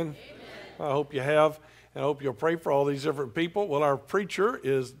amen. I hope you have, and I hope you'll pray for all these different people. Well, our preacher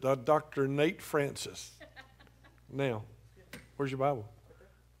is Dr. Nate Francis. Now, where's your Bible?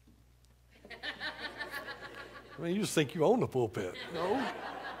 I mean, you just think you own the pulpit. No.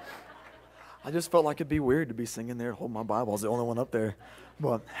 I just felt like it'd be weird to be singing there, hold my Bible. I was the only one up there.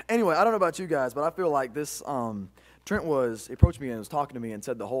 But anyway, I don't know about you guys, but I feel like this, Trent approached me and was talking to me and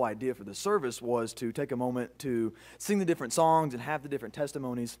said the whole idea for the service was to take a moment to sing the different songs and have the different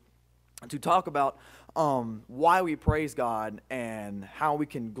testimonies, to talk about why we praise God and how we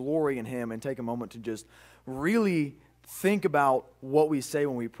can glory in Him, and take a moment to just really think about what we say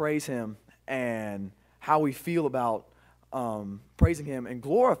when we praise Him and how we feel about praising Him and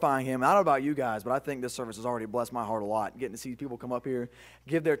glorifying Him. I don't know about you guys, but I think this service has already blessed my heart a lot. Getting to see people come up here,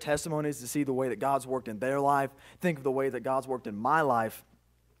 give their testimonies, to see the way that God's worked in their life, think of the way that God's worked in my life,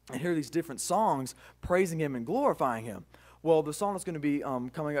 and hear these different songs praising Him and glorifying Him. Well, the song that's going to be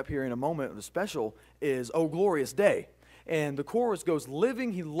coming up here in a moment, the special, is "O Glorious Day." And the chorus goes,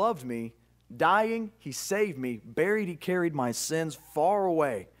 "Living, He loved me. Dying, He saved me. Buried, He carried my sins far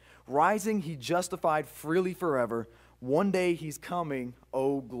away. Rising, He justified freely forever. One day He's coming,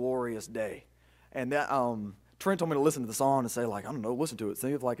 oh glorious day." And that Trent told me to listen to the song and say, like, I don't know, listen to it.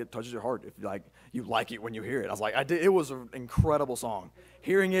 See if like it touches your heart, if you like it when you hear it. I was like, I did. It was an incredible song.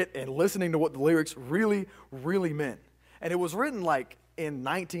 Hearing it and listening to what the lyrics really, really meant. And it was written like in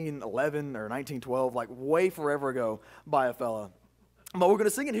 1911 or 1912, like way forever ago by a fella. But we're going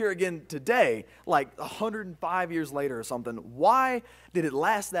to sing it here again today, like 105 years later or something. Why did it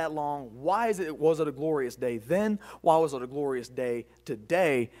last that long? Why was it a glorious day then? Why was it a glorious day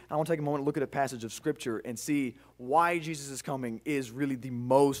today? I want to take a moment to look at a passage of Scripture and see why Jesus is coming is really the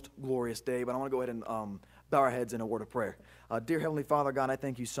most glorious day. But I want to go ahead and bow our heads in a word of prayer. Dear Heavenly Father, God, I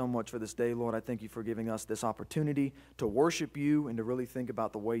thank you so much for this day, Lord. I thank you for giving us this opportunity to worship you and to really think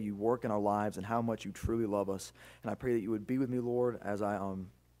about the way you work in our lives and how much you truly love us. And I pray that you would be with me, Lord, as I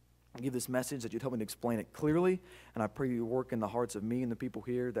give this message, that you'd help me to explain it clearly. And I pray you work in the hearts of me and the people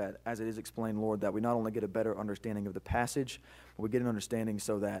here, that as it is explained, Lord, that we not only get a better understanding of the passage, but we get an understanding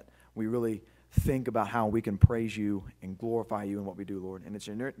so that we really think about how we can praise you and glorify you in what we do, Lord. And it's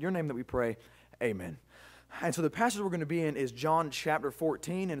in your name that we pray. Amen. And so the passage we're going to be in is John chapter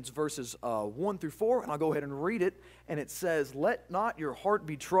 14, and it's verses 1 through 4, and I'll go ahead and read it. And it says, "Let not your heart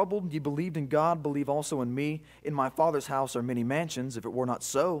be troubled. You believed in God, believe also in me. In my Father's house are many mansions. If it were not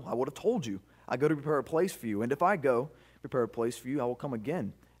so, I would have told you. I go to prepare a place for you. And if I go, prepare a place for you, I will come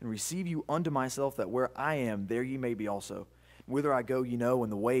again and receive you unto myself, that where I am, there ye may be also. Whither I go ye know,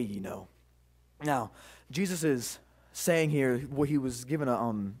 and the way ye know." Now, Jesus is saying here, well, he was given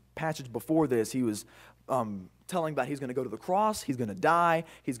a passage before this. He was telling about he's going to go to the cross, he's going to die,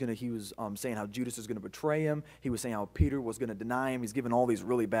 he was saying how Judas is going to betray him, he was saying how Peter was going to deny him. He's given all these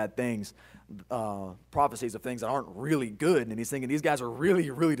really bad things, prophecies of things that aren't really good, and he's thinking these guys are really,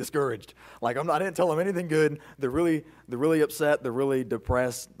 really discouraged. Like, I didn't tell them anything good. They're really upset, they're really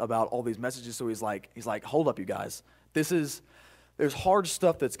depressed about all these messages. So he's like, hold up, you guys. There's hard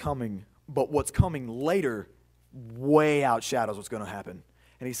stuff that's coming, but what's coming later way outshadows what's going to happen.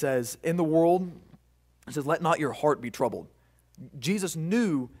 And he says, in the world, it says, let not your heart be troubled. Jesus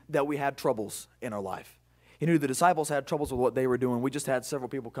knew that we had troubles in our life. He knew the disciples had troubles with what they were doing. We just had several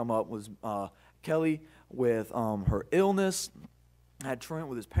people come up. It was Kelly with her illness, had Trent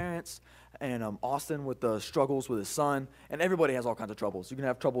with his parents, and Austin with the struggles with his son. And everybody has all kinds of troubles. You can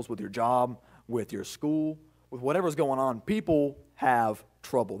have troubles with your job, with your school, with whatever's going on. People have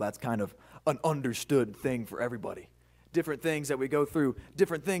trouble. That's kind of an understood thing for everybody. Different things that we go through,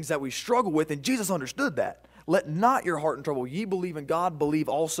 different things that we struggle with, and Jesus understood that. Let not your heart in trouble. Ye believe in God, believe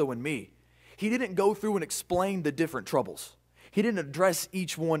also in me. He didn't go through and explain the different troubles. He didn't address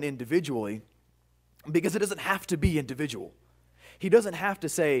each one individually because it doesn't have to be individual. He doesn't have to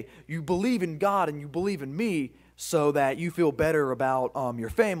say, you believe in God and you believe in me so that you feel better about your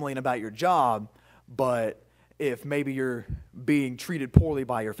family and about your job, but if maybe you're being treated poorly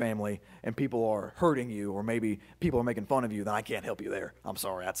by your family and people are hurting you, or maybe people are making fun of you, then I can't help you there. I'm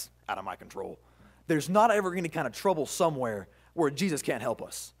sorry, that's out of my control. There's not ever any kind of trouble somewhere where Jesus can't help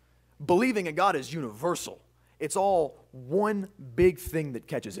us. Believing in God is universal. It's all one big thing that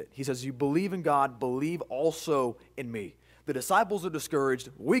catches it. He says, you believe in God, believe also in me. The disciples are discouraged.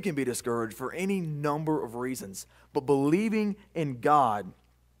 We can be discouraged for any number of reasons. But believing in God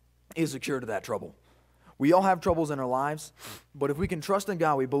is the cure to that trouble. We all have troubles in our lives, but if we can trust in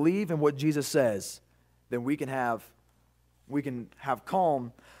God, we believe in what Jesus says, then we can have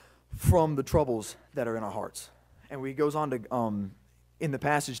calm from the troubles that are in our hearts. And he goes on to, in the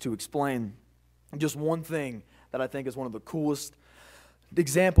passage, to explain just one thing that I think is one of the coolest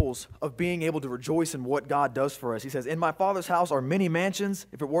examples of being able to rejoice in what God does for us. He says, in my Father's house are many mansions.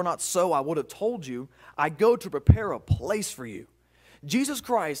 If it were not so, I would have told you. I go to prepare a place for you. Jesus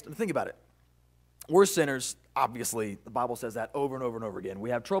Christ, and think about it. We're sinners, obviously. The Bible says that over and over and over again. We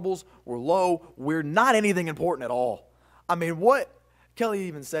have troubles. We're low. We're not anything important at all. I mean, Kelly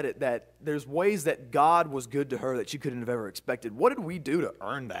even said it, that there's ways that God was good to her that she couldn't have ever expected. What did we do to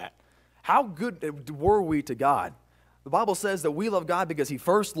earn that? How good were we to God? The Bible says that we love God because he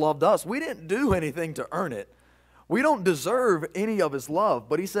first loved us. We didn't do anything to earn it. We don't deserve any of his love,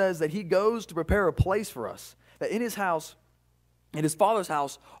 but he says that he goes to prepare a place for us, that in his house, in his Father's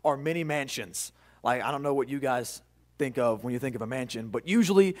house, are many mansions. Like, I don't know what you guys think of when you think of a mansion, but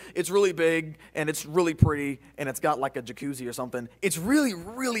usually it's really big and it's really pretty and it's got like a jacuzzi or something. It's really,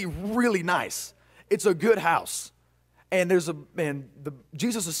 really, really nice. It's a good house. And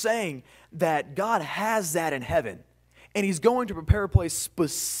Jesus is saying that God has that in heaven, and he's going to prepare a place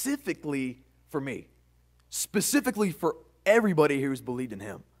specifically for me, specifically for everybody who's believed in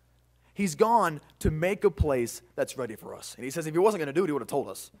him. He's gone to make a place that's ready for us. And he says if he wasn't going to do it, he would have told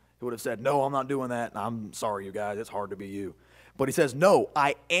us. He would have said, no, I'm not doing that. I'm sorry, you guys. It's hard to be you. But he says, no,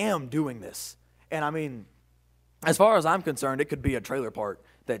 I am doing this. And I mean, as far as I'm concerned, it could be a trailer park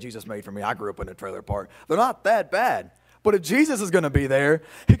that Jesus made for me. I grew up in a trailer park. They're not that bad. But if Jesus is going to be there,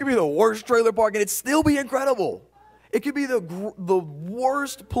 it could be the worst trailer park, and it'd still be incredible. It could be the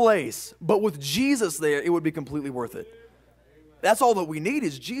worst place. But with Jesus there, it would be completely worth it. That's all that we need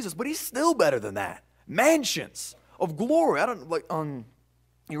is Jesus, but he's still better than that. Mansions of glory. I don't like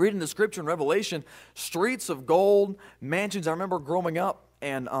you read in the scripture in Revelation, streets of gold, mansions. I remember growing up,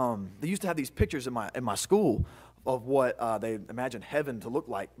 and they used to have these pictures in my school of what they imagined heaven to look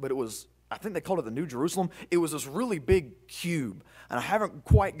like. But it was, I think they called it the New Jerusalem. It was this really big cube. And I haven't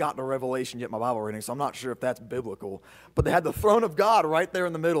quite gotten to Revelation yet, my Bible reading, so I'm not sure if that's biblical. But they had the throne of God right there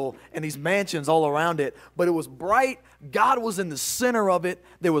in the middle and these mansions all around it. But it was bright. God was in the center of it.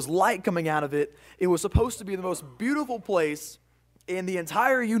 There was light coming out of it. It was supposed to be the most beautiful place in the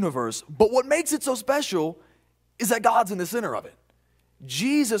entire universe. But what makes it so special is that God's in the center of it.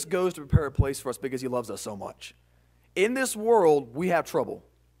 Jesus goes to prepare a place for us because he loves us so much. In this world, we have trouble.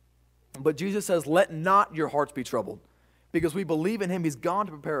 But Jesus says, let not your hearts be troubled. Because we believe in him, he's gone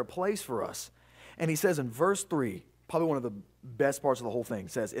to prepare a place for us. And he says in verse 3, probably one of the best parts of the whole thing,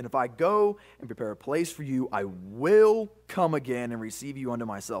 says, and if I go and prepare a place for you, I will come again and receive you unto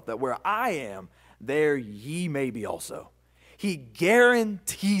myself, that where I am, there ye may be also. He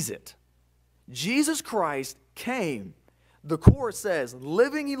guarantees it. Jesus Christ came. The chorus says,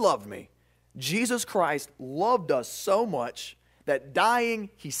 living he loved me. Jesus Christ loved us so much that dying,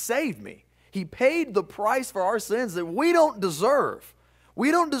 he saved me. He paid the price for our sins that we don't deserve.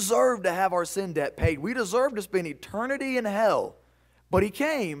 We don't deserve to have our sin debt paid. We deserve to spend eternity in hell. But he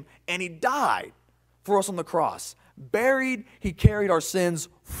came and he died for us on the cross. Buried, he carried our sins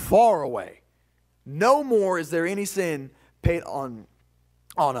far away. No more is there any sin paid on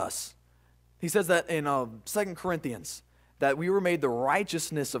us. He says that in 2 Corinthians, that we were made the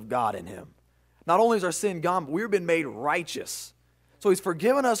righteousness of God in him. Not only is our sin gone, but we've been made righteous. So he's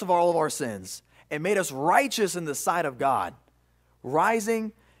forgiven us of all of our sins and made us righteous in the sight of God.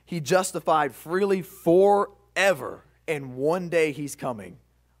 Rising, he justified freely forever. And one day he's coming.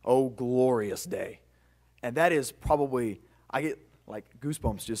 Oh, glorious day. And that is probably, I get like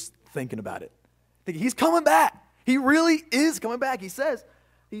goosebumps just thinking about it. Thinking he's coming back. He really is coming back. He says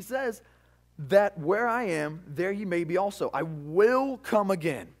that where I am, there ye may be also. I will come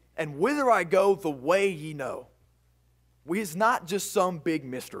again. And whither I go, the way ye know. It's not just some big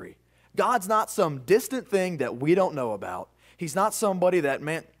mystery. God's not some distant thing that we don't know about. He's not somebody that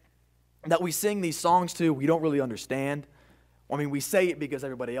we sing these songs to, we don't really understand. I mean, we say it because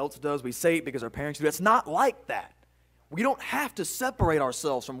everybody else does. We say it because our parents do. It's not like that. We don't have to separate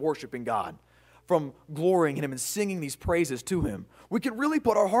ourselves from worshiping God, from glorying in him and singing these praises to him. We can really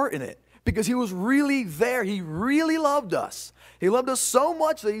put our heart in it because he was really there. He really loved us. He loved us so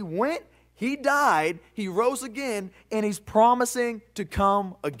much that he went, he died, he rose again, and he's promising to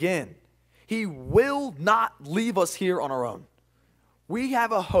come again. He will not leave us here on our own. We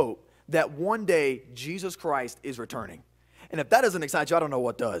have a hope that one day Jesus Christ is returning. And if that doesn't excite you, I don't know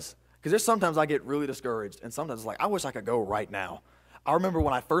what does. Because there's sometimes I get really discouraged, and sometimes it's like, I wish I could go right now. I remember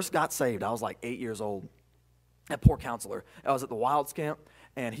when I first got saved, I was like 8 years old. That poor counselor. I was at the Wilds camp,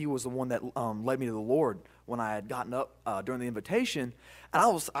 and he was the one that led me to the Lord when I had gotten up during the invitation.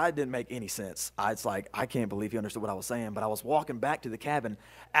 And I didn't make any sense. It's like, I can't believe he understood what I was saying. But I was walking back to the cabin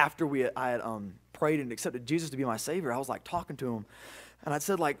after I had prayed and accepted Jesus to be my Savior. I was like talking to him, and I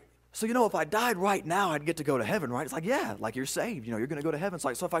said like, so if I died right now, I'd get to go to heaven, right? It's like, yeah, like you're saved. You're going to go to heaven. It's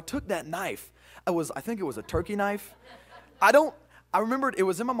like, so if I took that knife, I think it was a turkey knife. I remembered it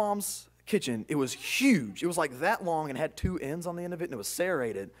was in my mom's kitchen. It was huge. It was like that long and had two ends on the end of it, and it was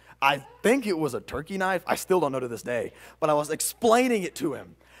serrated. I think it was a turkey knife. I still don't know to this day, but I was explaining it to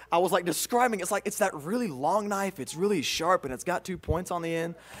him. I was like describing, it's that really long knife. It's really sharp, and it's got 2 points on the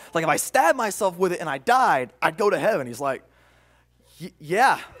end. Like if I stabbed myself with it and I died, I'd go to heaven. He's like,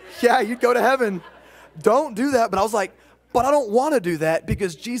 yeah, you'd go to heaven. Don't do that. But I was like, but I don't want to do that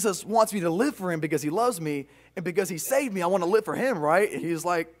because Jesus wants me to live for him because he loves me and because he saved me. I want to live for him, right? And he's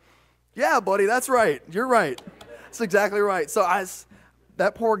like, yeah, buddy, that's right. You're right. That's exactly right. So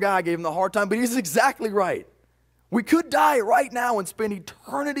that poor guy gave him the hard time, but he's exactly right. We could die right now and spend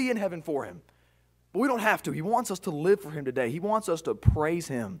eternity in heaven for him. But we don't have to. He wants us to live for him today. He wants us to praise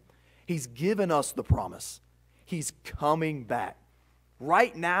him. He's given us the promise. He's coming back.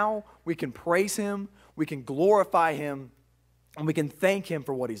 Right now, we can praise him, we can glorify him, and we can thank him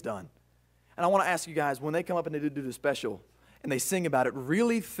for what he's done. And I want to ask you guys, when they come up and they do the special and they sing about it,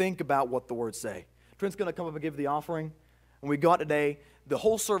 really think about what the words say. Trent's going to come up and give the offering. When we go out today, the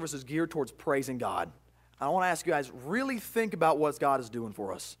whole service is geared towards praising God. I want to ask you guys, really think about what God is doing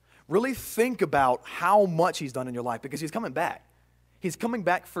for us. Really think about how much he's done in your life, because he's coming back. He's coming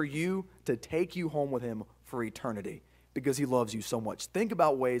back for you to take you home with him for eternity, because he loves you so much. Think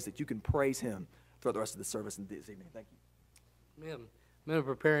about ways that you can praise him throughout the rest of the service this evening. Thank you. Amen. Men are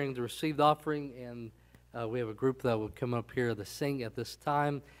preparing to receive the offering, and we have a group that will come up here to sing at this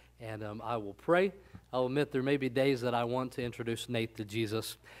time, and I will pray. I'll admit there may be days that I want to introduce Nate to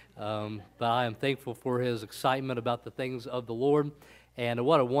Jesus, but I am thankful for his excitement about the things of the Lord, and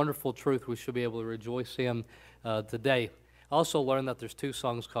what a wonderful truth we should be able to rejoice in today. I also learned that there's 2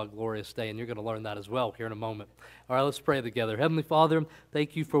 songs called Glorious Day, and you're going to learn that as well here in a moment. All right, let's pray together. Heavenly Father,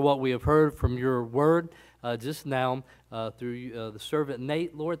 thank you for what we have heard from your word just now through the servant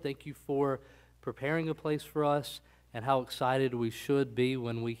Nate. Lord, thank you for preparing a place for us, and how excited we should be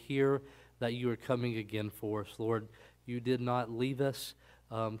when we hear that you are coming again for us. Lord, you did not leave us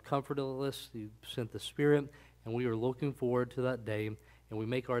comfortless. You sent the Spirit, and we are looking forward to that day, and we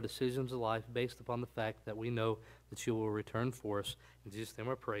make our decisions of life based upon the fact that we know that you will return for us. In Jesus' name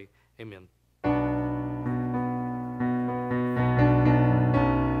I pray, amen.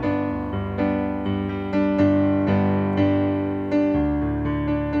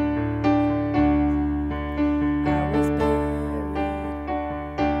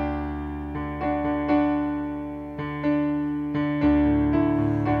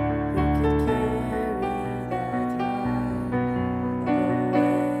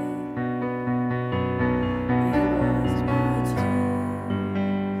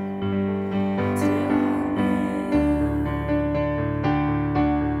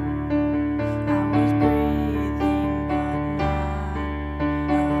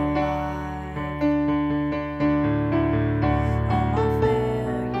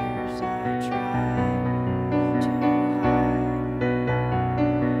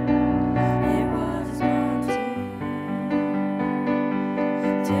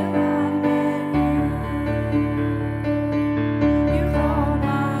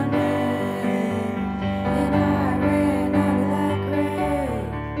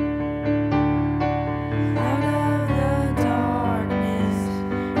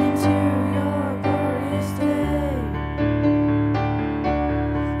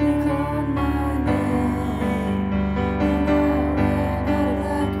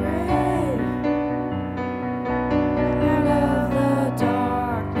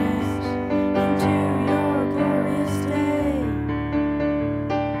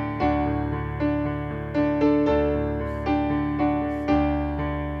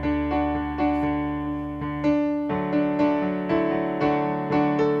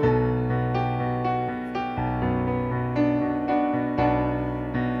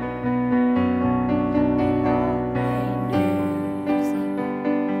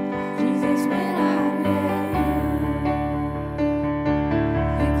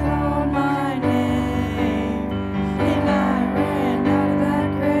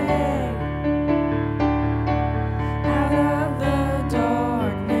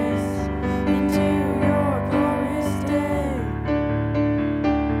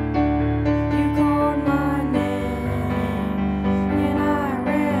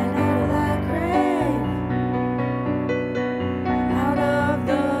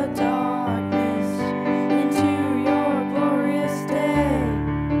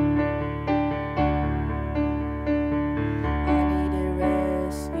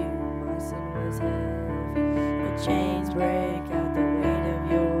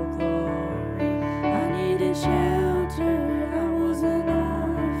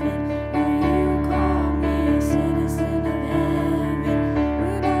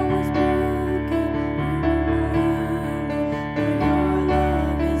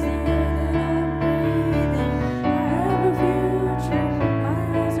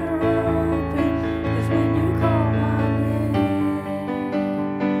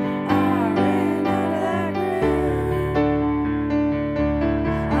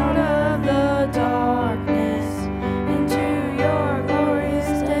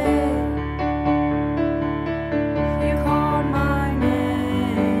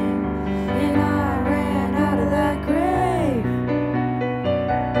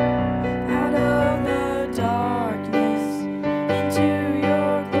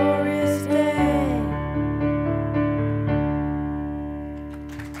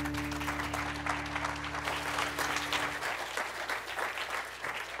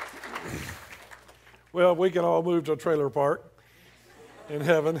 Well, we can all move to a trailer park in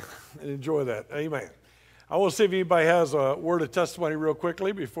heaven and enjoy that. Amen. I want to see if anybody has a word of testimony real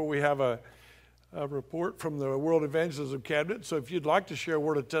quickly before we have a report from the World Evangelism Cabinet. So if you'd like to share a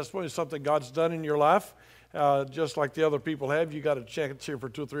word of testimony, something God's done in your life, just like the other people have, you got a chance here for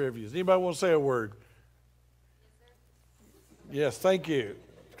 2 or 3 of you. Does anybody want to say a word? Yes, thank you.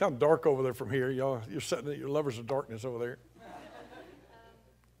 It's kind of dark over there from here. Y'all, you're sitting at your lovers of darkness over there.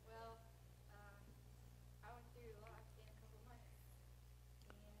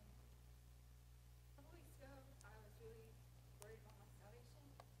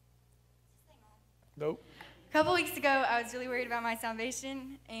 Nope. A couple weeks ago, I was really worried about my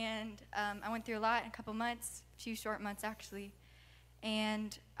salvation, and I went through a lot in a couple months, a few short months actually.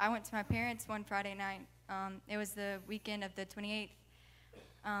 And I went to my parents one Friday night. It was the weekend of the 28th,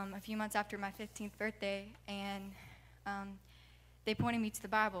 a few months after my 15th birthday, and they pointed me to the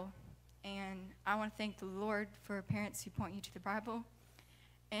Bible. And I want to thank the Lord for parents who point you to the Bible.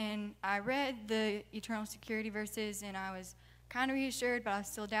 And I read the eternal security verses, and I was kind of reassured, but I was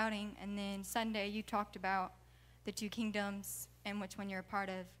still doubting. And then Sunday, you talked about the 2 kingdoms and which one you're a part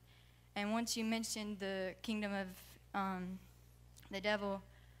of. And once you mentioned the kingdom of the devil,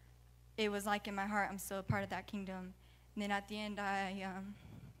 it was like in my heart, I'm still a part of that kingdom. And then at the end,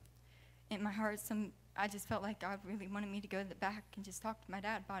 in my heart, I just felt like God really wanted me to go to the back and just talk to my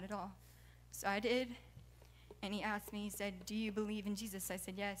dad about it all. So I did. And he asked me, he said, "Do you believe in Jesus?" I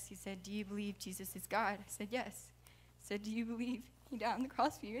said, "Yes." He said, "Do you believe Jesus is God?" I said, "Yes." He said, "Do you believe he died on the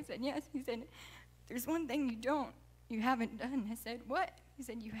cross for you?" I said, "Yes." He said, "There's one thing you haven't done." I said, "What?" He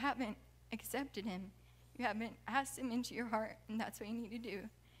said, "You haven't accepted him. You haven't asked him into your heart, and that's what you need to do.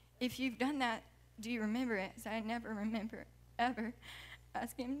 If you've done that, do you remember it?" I said, "I never remember ever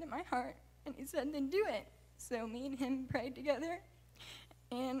asking him into my heart." And he said, "Then do it." So me and him prayed together.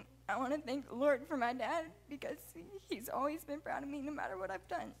 And I want to thank the Lord for my dad, because he's always been proud of me no matter what I've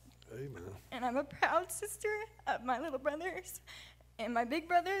done. Amen. And I'm a proud sister of my little brothers and my big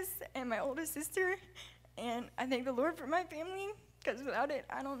brothers and my older sister. And I thank the Lord for my family, because without it,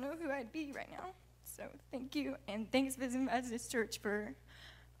 I don't know who I'd be right now. So thank you. And thanks, Vision Baptist Church, for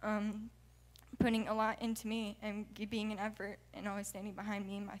putting a lot into me and being an effort and always standing behind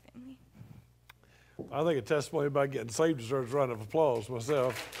me and my family. I think a testimony about getting saved deserves a round of applause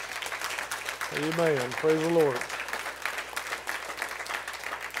myself. Amen. Praise the Lord.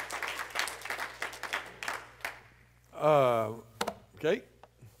 Okay.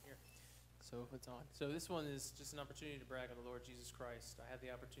 Here. So it's on. So this one is just an opportunity to brag on the Lord Jesus Christ. I had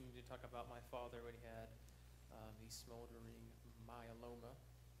the opportunity to talk about my father when he had the smoldering myeloma,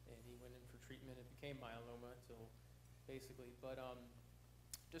 and he went in for treatment. It became myeloma until basically, but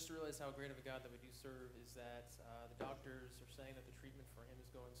just to realize how great of a God that we do serve is that the doctors are saying that the treatment for him is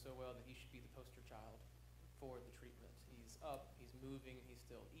going so well that he should be the poster child for the treatment. He's up, he's moving, he's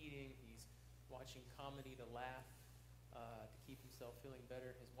still eating, he's watching comedy to laugh, to keep himself feeling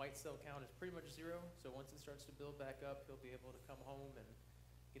better. His white cell count is pretty much 0, so once it starts to build back up, he'll be able to come home and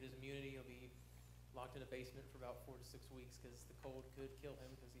get his immunity. He'll be locked in a basement for about 4 to 6 weeks because the cold could kill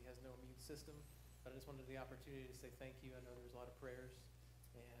him because he has no immune system. But I just wanted the opportunity to say thank you. I know there was a lot of prayers,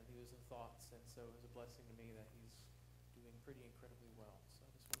 and he was in thoughts, and so it was a blessing to me that he's doing pretty incredibly well. So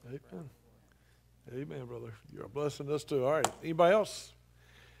I just wanted to Amen. Amen, brother. You're blessing us too. All right. Anybody else?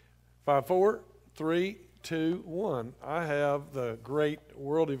 5, 4, 3, 2, 1. I have the great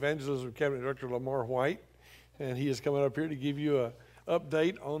World Evangelism Cabinet Director Lamar White, and he is coming up here to give you an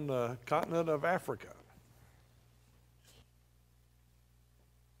update on the continent of Africa.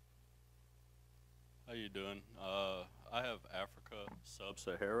 How you doing? I have Africa,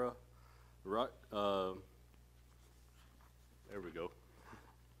 Sub-Sahara, right? There we go.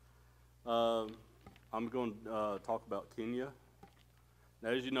 I'm going to talk about Kenya. Now,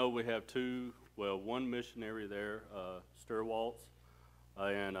 as you know, we have one missionary there, Sturwaltz,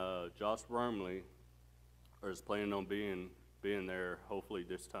 and Josh Wormley is planning on being there hopefully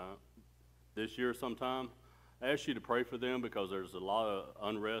this year sometime. I ask you to pray for them because there's a lot of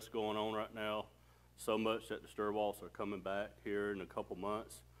unrest going on right now. So much that the Sturwaltz are coming back here in a couple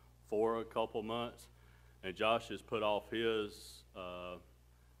months, and Josh has put off his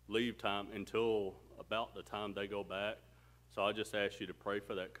leave time until about the time they go back. So I just ask you to pray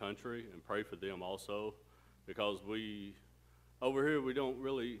for that country and pray for them also, because over here we don't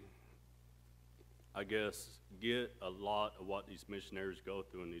really, I guess, get a lot of what these missionaries go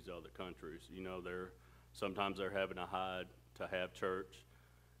through in these other countries. You know, sometimes they're having to hide to have church.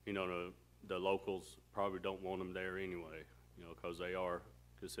 You know, the locals probably don't want them there anyway, you know, because they are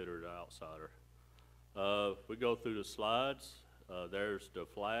considered an outsider. If we go through the slides, there's the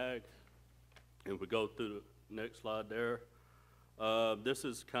flag. If we go through the next slide there, this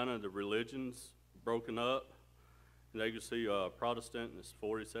is kind of the religions broken up. And you can see Protestant is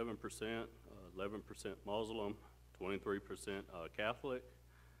 47%, 11% Muslim, 23% Catholic,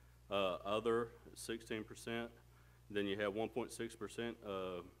 other 16%. Then you have 1.6%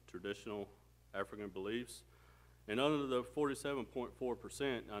 traditional African beliefs. And under the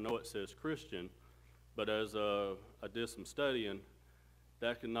 47.4%, I know it says Christian, but as I did some studying,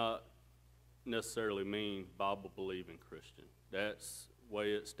 that cannot necessarily mean Bible-believing Christian. That's the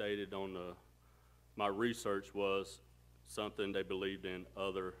way it's stated on my research was something they believed in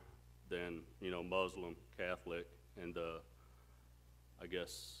other than, Muslim, Catholic, and I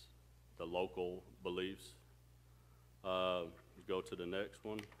guess the local beliefs. Go to the next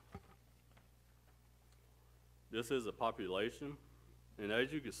one. This is a population, and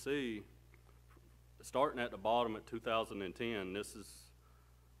as you can see, starting at the bottom at 2010,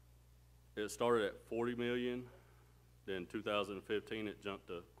 it started at 40 million. Then 2015, it jumped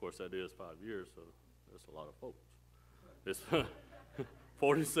to, of course, that is 5 years, so that's a lot of folks. It's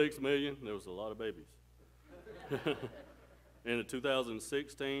 46 million. There was a lot of babies. And in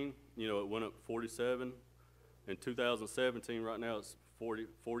 2016, it went up 47. In 2017, right now, it's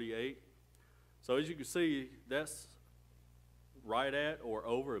 48. So as you can see, that's right at or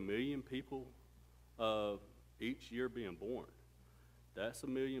over 1 million people each year being born. That's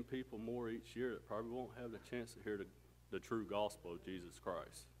 1 million people more each year that probably won't have the chance to hear the true gospel of Jesus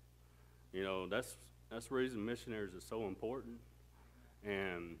Christ. That's the reason missionaries are so important.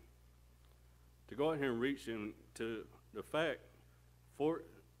 And to go out here and reach them to the fact,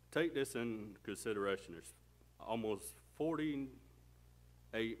 take this in consideration, there's almost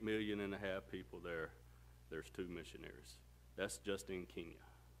 48.5 million people there. There's 2 missionaries. That's just in Kenya.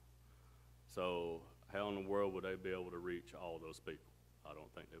 So how in the world would they be able to reach all those people? I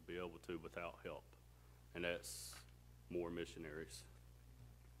don't think they'd be able to without help. And that's more missionaries.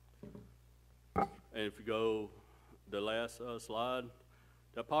 And if you go the last slide,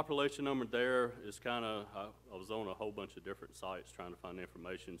 the population number there is kind of, I was on a whole bunch of different sites trying to find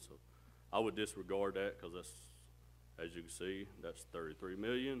information, so I would disregard that because that's, as you can see, that's 33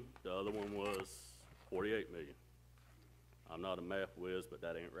 million. The other one was 48 million. I'm not a math whiz, but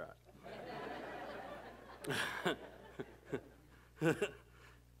that ain't right.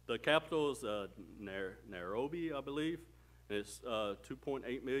 The capital is Nairobi, I believe. It's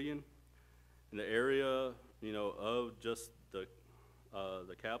 2.8 million. And the area, of just the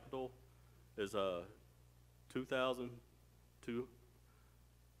capital is 200,000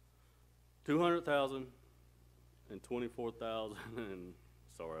 and 24,000, and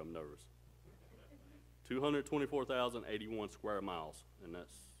sorry, I'm nervous. 224,081 square miles, and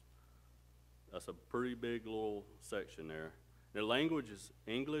that's a pretty big little section there. Their language is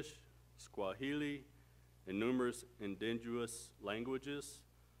English, Swahili, and numerous indigenous languages.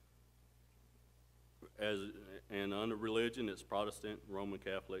 And under religion, it's Protestant, Roman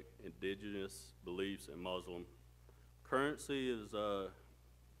Catholic, indigenous beliefs, and Muslim. Currency is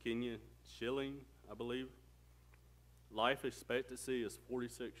Kenyan shilling, I believe. Life expectancy is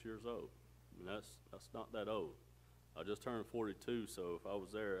 46 years old. And that's not that old. I just turned 42, so if I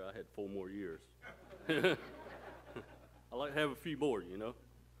was there, I had 4 more years. I like to have a few more,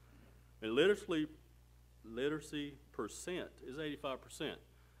 And literacy percent is 85%.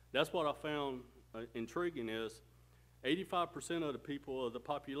 That's what I found intriguing is 85% of the people of the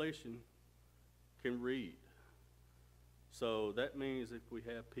population can read. So that means if we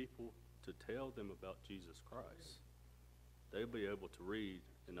have people to tell them about Jesus Christ, they'll be able to read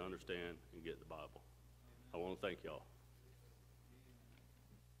and understand and get the Bible. I want to thank y'all.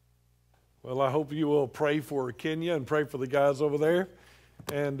 Well, I hope you will pray for Kenya and pray for the guys over there.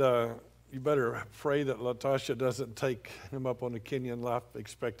 And you better pray that Latasha doesn't take him up on the Kenyan life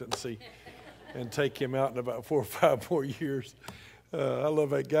expectancy and take him out in about 4 or 5 more years. I love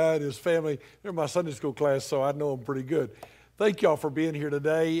that guy and his family. They're in my Sunday school class, so I know them pretty good. Thank y'all for being here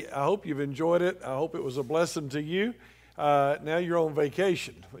today. I hope you've enjoyed it. I hope it was a blessing to you. Now you're on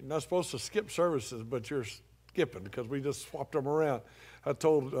vacation. You're not supposed to skip services, but you're skipping because we just swapped them around. I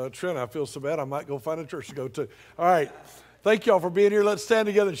told Trent I feel so bad I might go find a church to go to. All right. Thank y'all for being here. Let's stand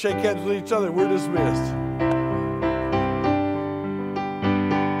together and shake hands with each other. We're dismissed.